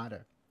may not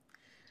matter.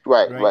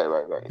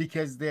 Right.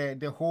 Because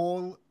the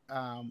whole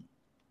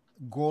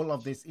goal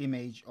of this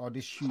image or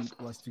this shoot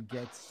was to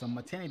get some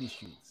maternity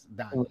shoots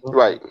done.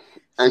 Right.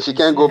 And she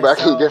can't go back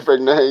and get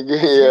pregnant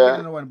again.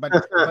 Yeah. But to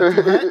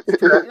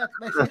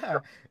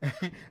her,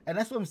 and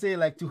that's what I'm saying.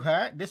 Like to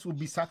her, this will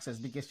be success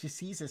because she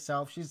sees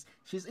herself.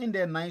 She's in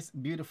there nice,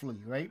 beautifully,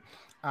 right?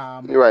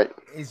 Right.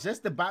 It's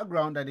just the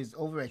background that is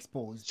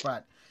overexposed,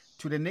 but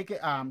to the naked,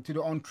 to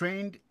the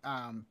untrained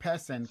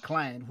person,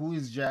 client who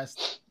is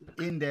just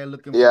in there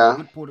looking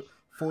for good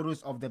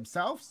photos of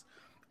themselves,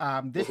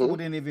 this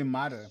wouldn't even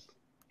matter.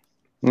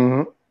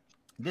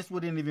 This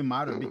wouldn't even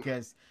matter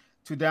because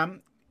to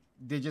them,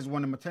 they just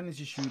want a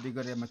maternity shoot. They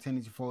got their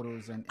maternity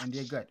photos and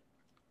they're good.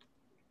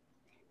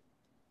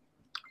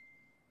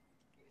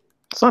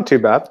 It's not too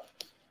bad.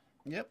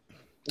 Yep.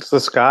 It's the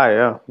sky,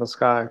 yeah. The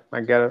sky.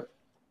 I get it.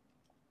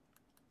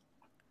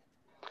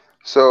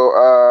 So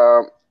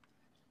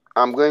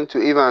I'm going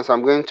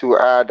to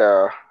add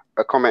a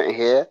comment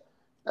here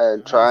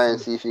and try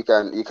and see if you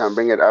can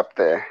bring it up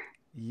there.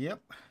 Yep.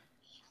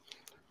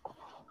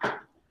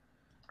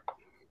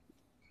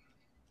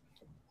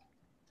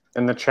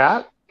 In the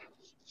chat?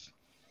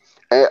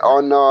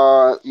 On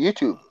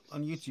YouTube.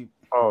 On YouTube.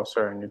 Oh,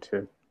 sorry, on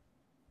YouTube.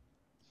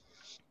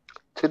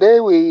 Today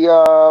we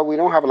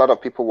don't have a lot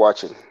of people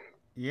watching.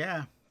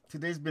 Yeah,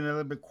 today's been a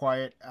little bit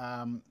quiet.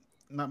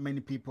 Not many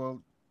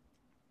people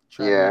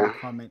chatting in the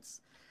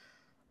comments.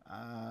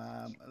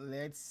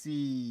 Let's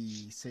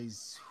see.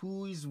 Says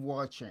who is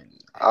watching,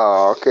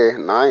 Oh, okay.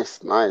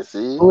 Nice, nice.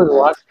 See? Who is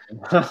Nice.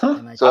 watching?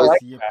 and I So can like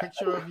see a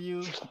picture of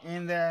you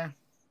in there.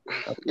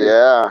 yeah,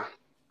 Yeah,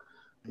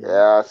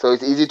 yeah. So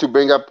it's easy to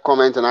bring up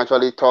comments and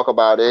actually talk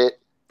about it.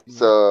 yeah.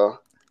 So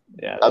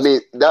yeah, I that's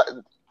mean that's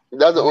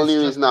the And only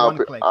it's reason just one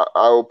click.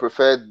 I will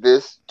prefer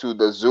this to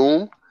the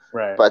Zoom,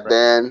 right. but Right.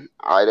 then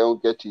I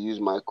don't get to use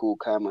my cool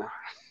camera.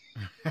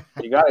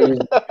 You gotta use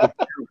it,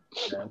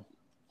 man.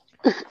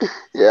 Yeah,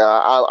 Yeah,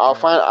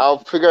 I'll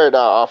figure it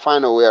out. I'll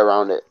find a way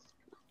around it.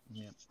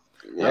 yeah.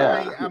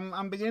 Yeah.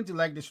 I'm beginning to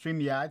like the stream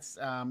yards.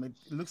 It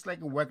looks like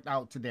it worked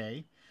out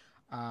today.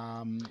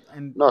 And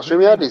No,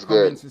 bringing in StreamYard the is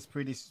good. comments is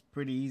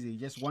pretty easy.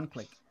 Just one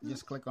click.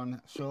 Just click on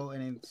show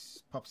and it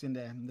pops in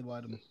there in the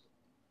bottom.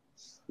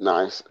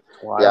 Nice.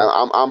 Yeah,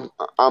 Wild.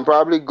 I'm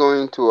probably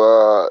going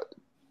to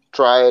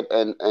try it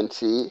and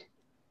see.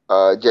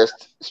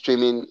 Just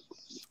streaming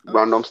Oh,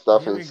 random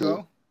stuff here and we see.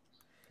 go.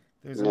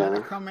 There's another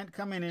Yeah. comment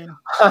coming in.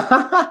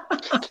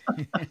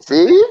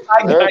 See?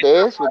 I There got it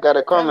is. We got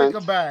a Pelica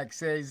comment. back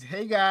says,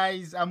 "Hey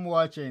guys, I'm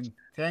watching.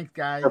 Thanks,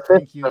 guys. the fifth,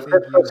 Thank you. the Thank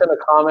fifth you." person to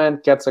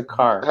comment gets a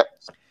car.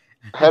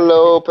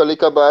 Hello,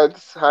 Pelika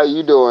Bugs. How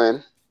you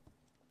doing?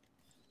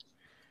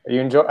 Are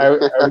you enjoy? Are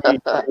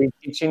we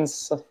teaching?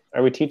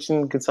 Are we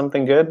teaching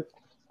something good?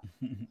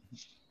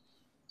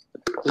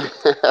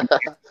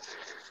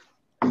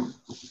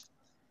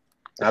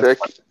 That's So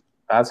fun.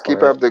 That's keep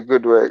hilarious. up the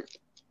good work.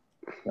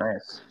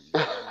 Nice.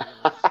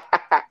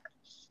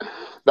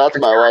 That's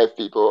my wife,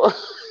 people.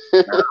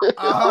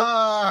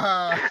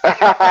 Ah.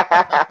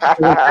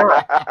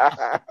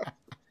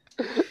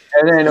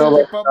 And then I know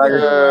Send about Publica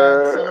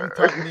back. photography. Tell him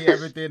taught me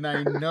everything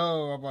I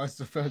know about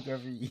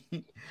photography.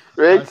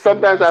 Rick, Awesome,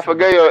 sometimes I awesome.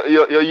 forget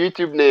your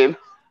YouTube name.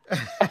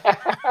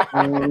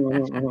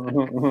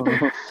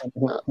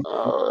 Oh,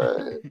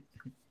 All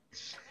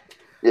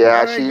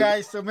yeah, right, she.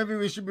 guys. So maybe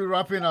we should be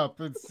wrapping up.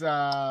 It's an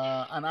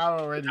hour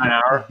already. An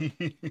hour.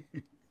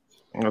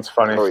 That's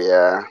funny. Oh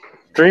yeah,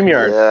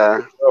 StreamYard.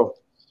 yeah, Oh,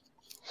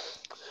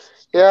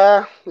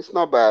 yeah. It's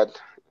not bad.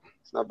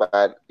 It's not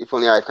bad. If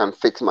only I can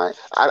fix my.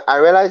 I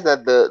realized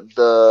that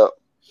the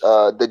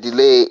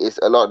delay is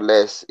a lot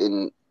less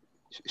in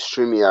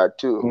StreamYard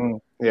too.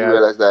 You yeah,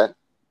 realize that?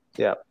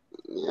 yeah.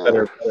 Yeah,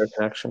 Better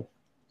connection.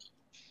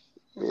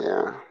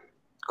 yeah.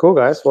 Cool,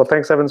 guys. Well,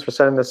 thanks, Evans, for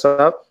setting this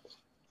up.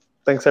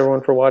 Thanks, everyone,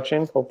 for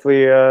watching.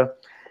 Hopefully,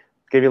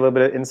 gave you a little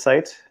bit of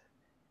insight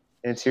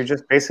into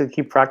just basically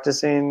keep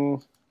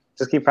practicing.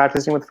 Just keep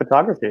practicing with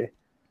photography.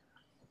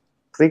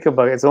 Pelika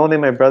bug. It's the only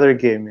thing my brother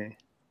gave me.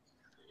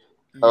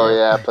 Oh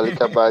Yeah. yeah,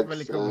 Pelika Bugs.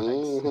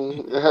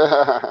 Pelican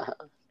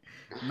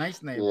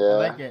Nice name. I Yeah.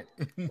 like it.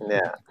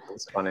 Yeah,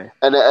 it's funny.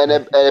 And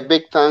a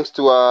big thanks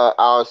to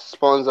our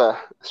sponsor,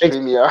 Big,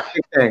 StreamYard.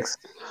 big thanks.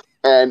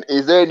 And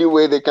is there any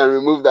way they can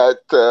remove that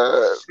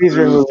Please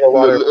remove the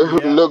water.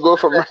 Yeah. logo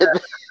from right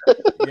there?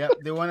 Yep.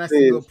 They want us to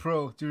Please. go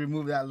pro to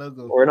remove that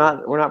logo. We're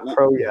not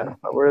pro yet,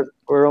 but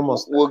we're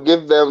almost. We'll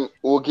give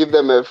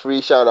them a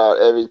free shout out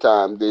every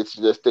time they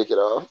just take it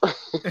off.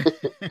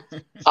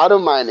 I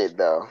don't mind it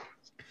though.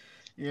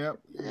 Yep.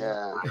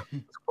 Yeah.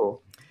 It's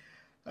cool.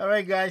 All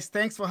right, guys.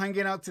 Thanks for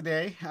hanging out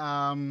today.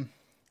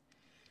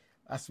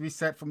 As we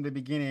said from the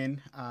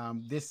beginning,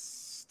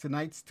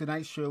 tonight's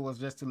show was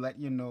just to let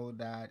you know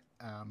that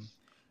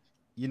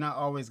you're not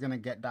always gonna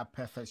get that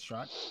perfect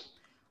shot.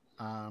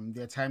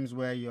 There are times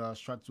where your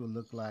shots will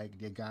look like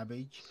they're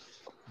garbage,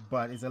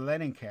 but it's a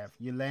learning curve.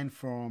 You learn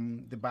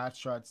from the bad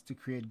shots to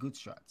create good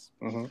shots.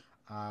 Mm-hmm.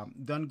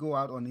 Don't go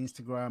out on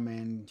Instagram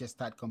and just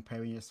start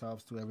comparing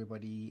yourselves to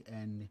everybody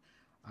and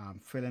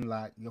feeling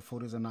like your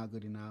photos are not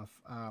good enough.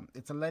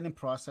 It's a learning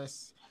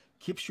process.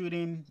 Keep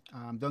shooting.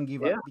 Don't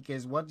give Yeah. up,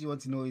 because what you want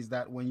to know is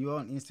that when you're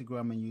on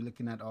Instagram and you're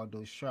looking at all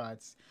those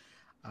shots,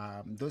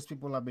 those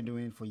people have been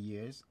doing it for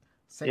years.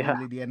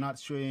 Secondly, they are not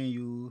showing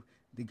you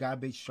the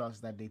garbage shots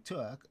that they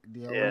took.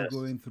 They're only Yes.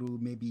 going through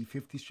maybe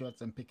 50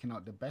 shots and picking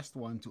out the best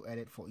one to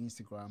edit for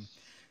Instagram.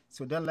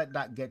 So don't let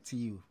that get to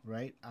you,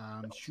 right?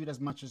 Shoot as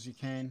much as you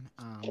can,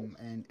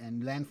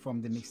 and learn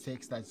from the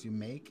mistakes that you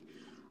make.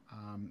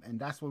 And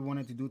that's what we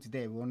wanted to do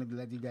today. We wanted to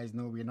let you guys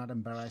know we're not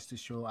embarrassed to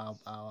show our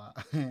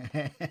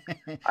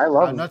I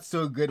love our it. not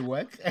so good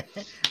work.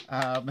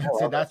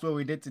 So that's what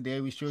we did today.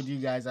 We showed you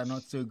guys our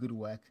not so good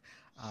work.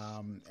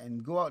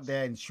 And go out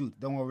there and shoot.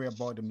 Don't worry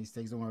about the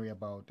mistakes. Don't worry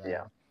about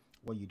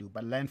what you do,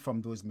 but learn from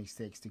those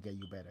mistakes to get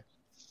you better.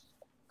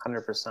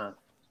 100%.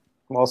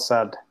 Well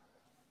said.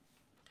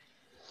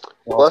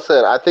 Well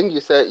said. I think you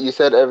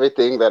said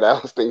everything that I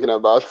was thinking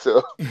about,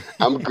 so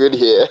I'm good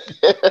here.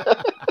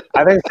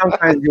 I think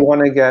sometimes you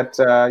want to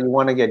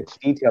get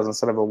details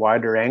instead of a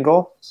wider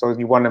angle. So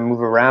you want to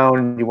move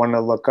around, you want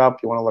to look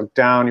up, you want to look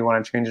down, you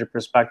want to change your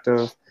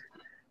perspective,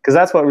 because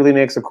that's what really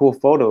makes a cool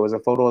photo. Is a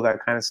photo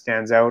that kind of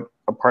stands out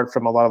apart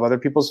from a lot of other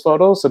people's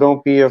photos. So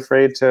don't be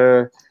afraid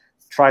to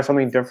try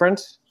something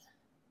different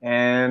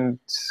and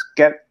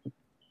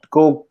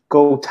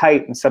go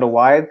tight instead of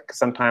wide, because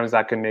sometimes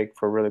that can make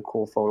for really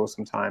cool photos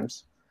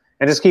sometimes.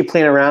 And just keep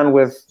playing around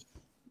with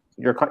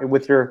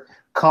your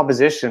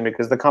composition,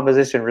 because the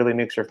composition really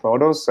makes your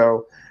photos.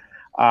 So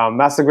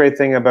that's the great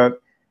thing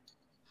about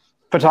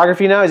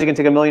photography now, is you can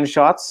take 1 million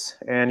shots,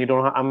 and you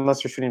don't,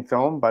 unless you're shooting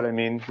film. But I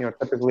mean, you know,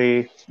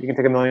 typically you can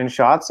take 1 million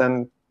shots,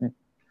 and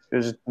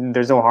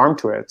there's no harm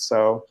to it.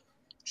 So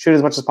shoot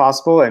as much as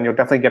possible, and you'll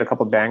definitely get a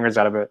couple of bangers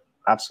out of it.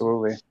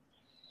 Absolutely.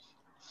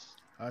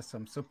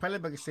 Awesome. So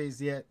Pelican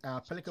says yeah.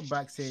 Pelican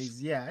Back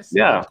says yes.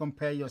 Yeah. Don't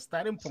compare your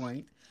starting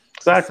point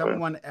Exactly. to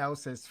someone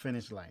else's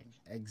finish line.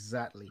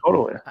 Exactly.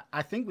 Totally.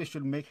 I think we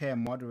should make her a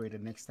moderator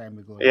next time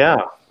we go. Yeah.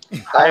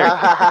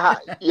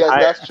 Yes,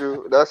 that's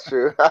true. That's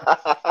true.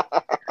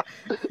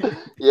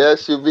 Yeah,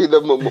 she'll be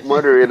the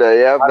moderator.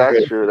 Yeah,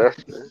 that's true.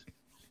 That's true.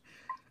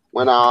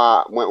 When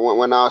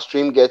our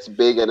stream gets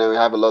big and then we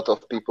have a lot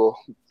of people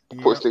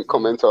posting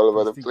comments all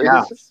over the place.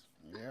 Yeah.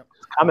 Yep.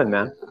 It's coming,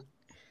 man.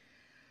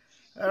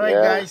 All right,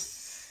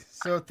 guys.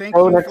 So thank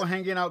you for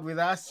hanging out with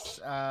us.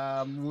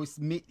 We'll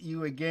meet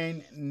you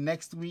again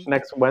next week.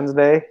 Next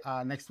Wednesday.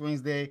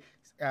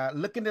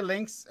 Look in the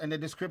links in the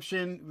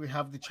description. We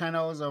have the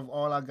channels of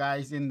all our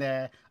guys in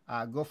there.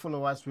 Go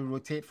follow us. We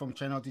rotate from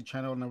channel to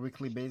channel on a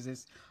weekly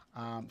basis.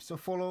 So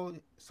follow,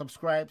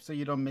 subscribe, so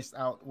you don't miss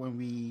out when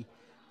we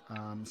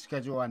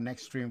schedule our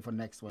next stream for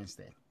next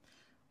Wednesday.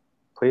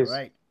 Please. All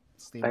right.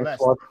 Stay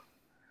blessed.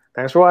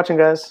 Thanks for watching,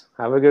 guys.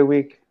 Have a good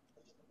week.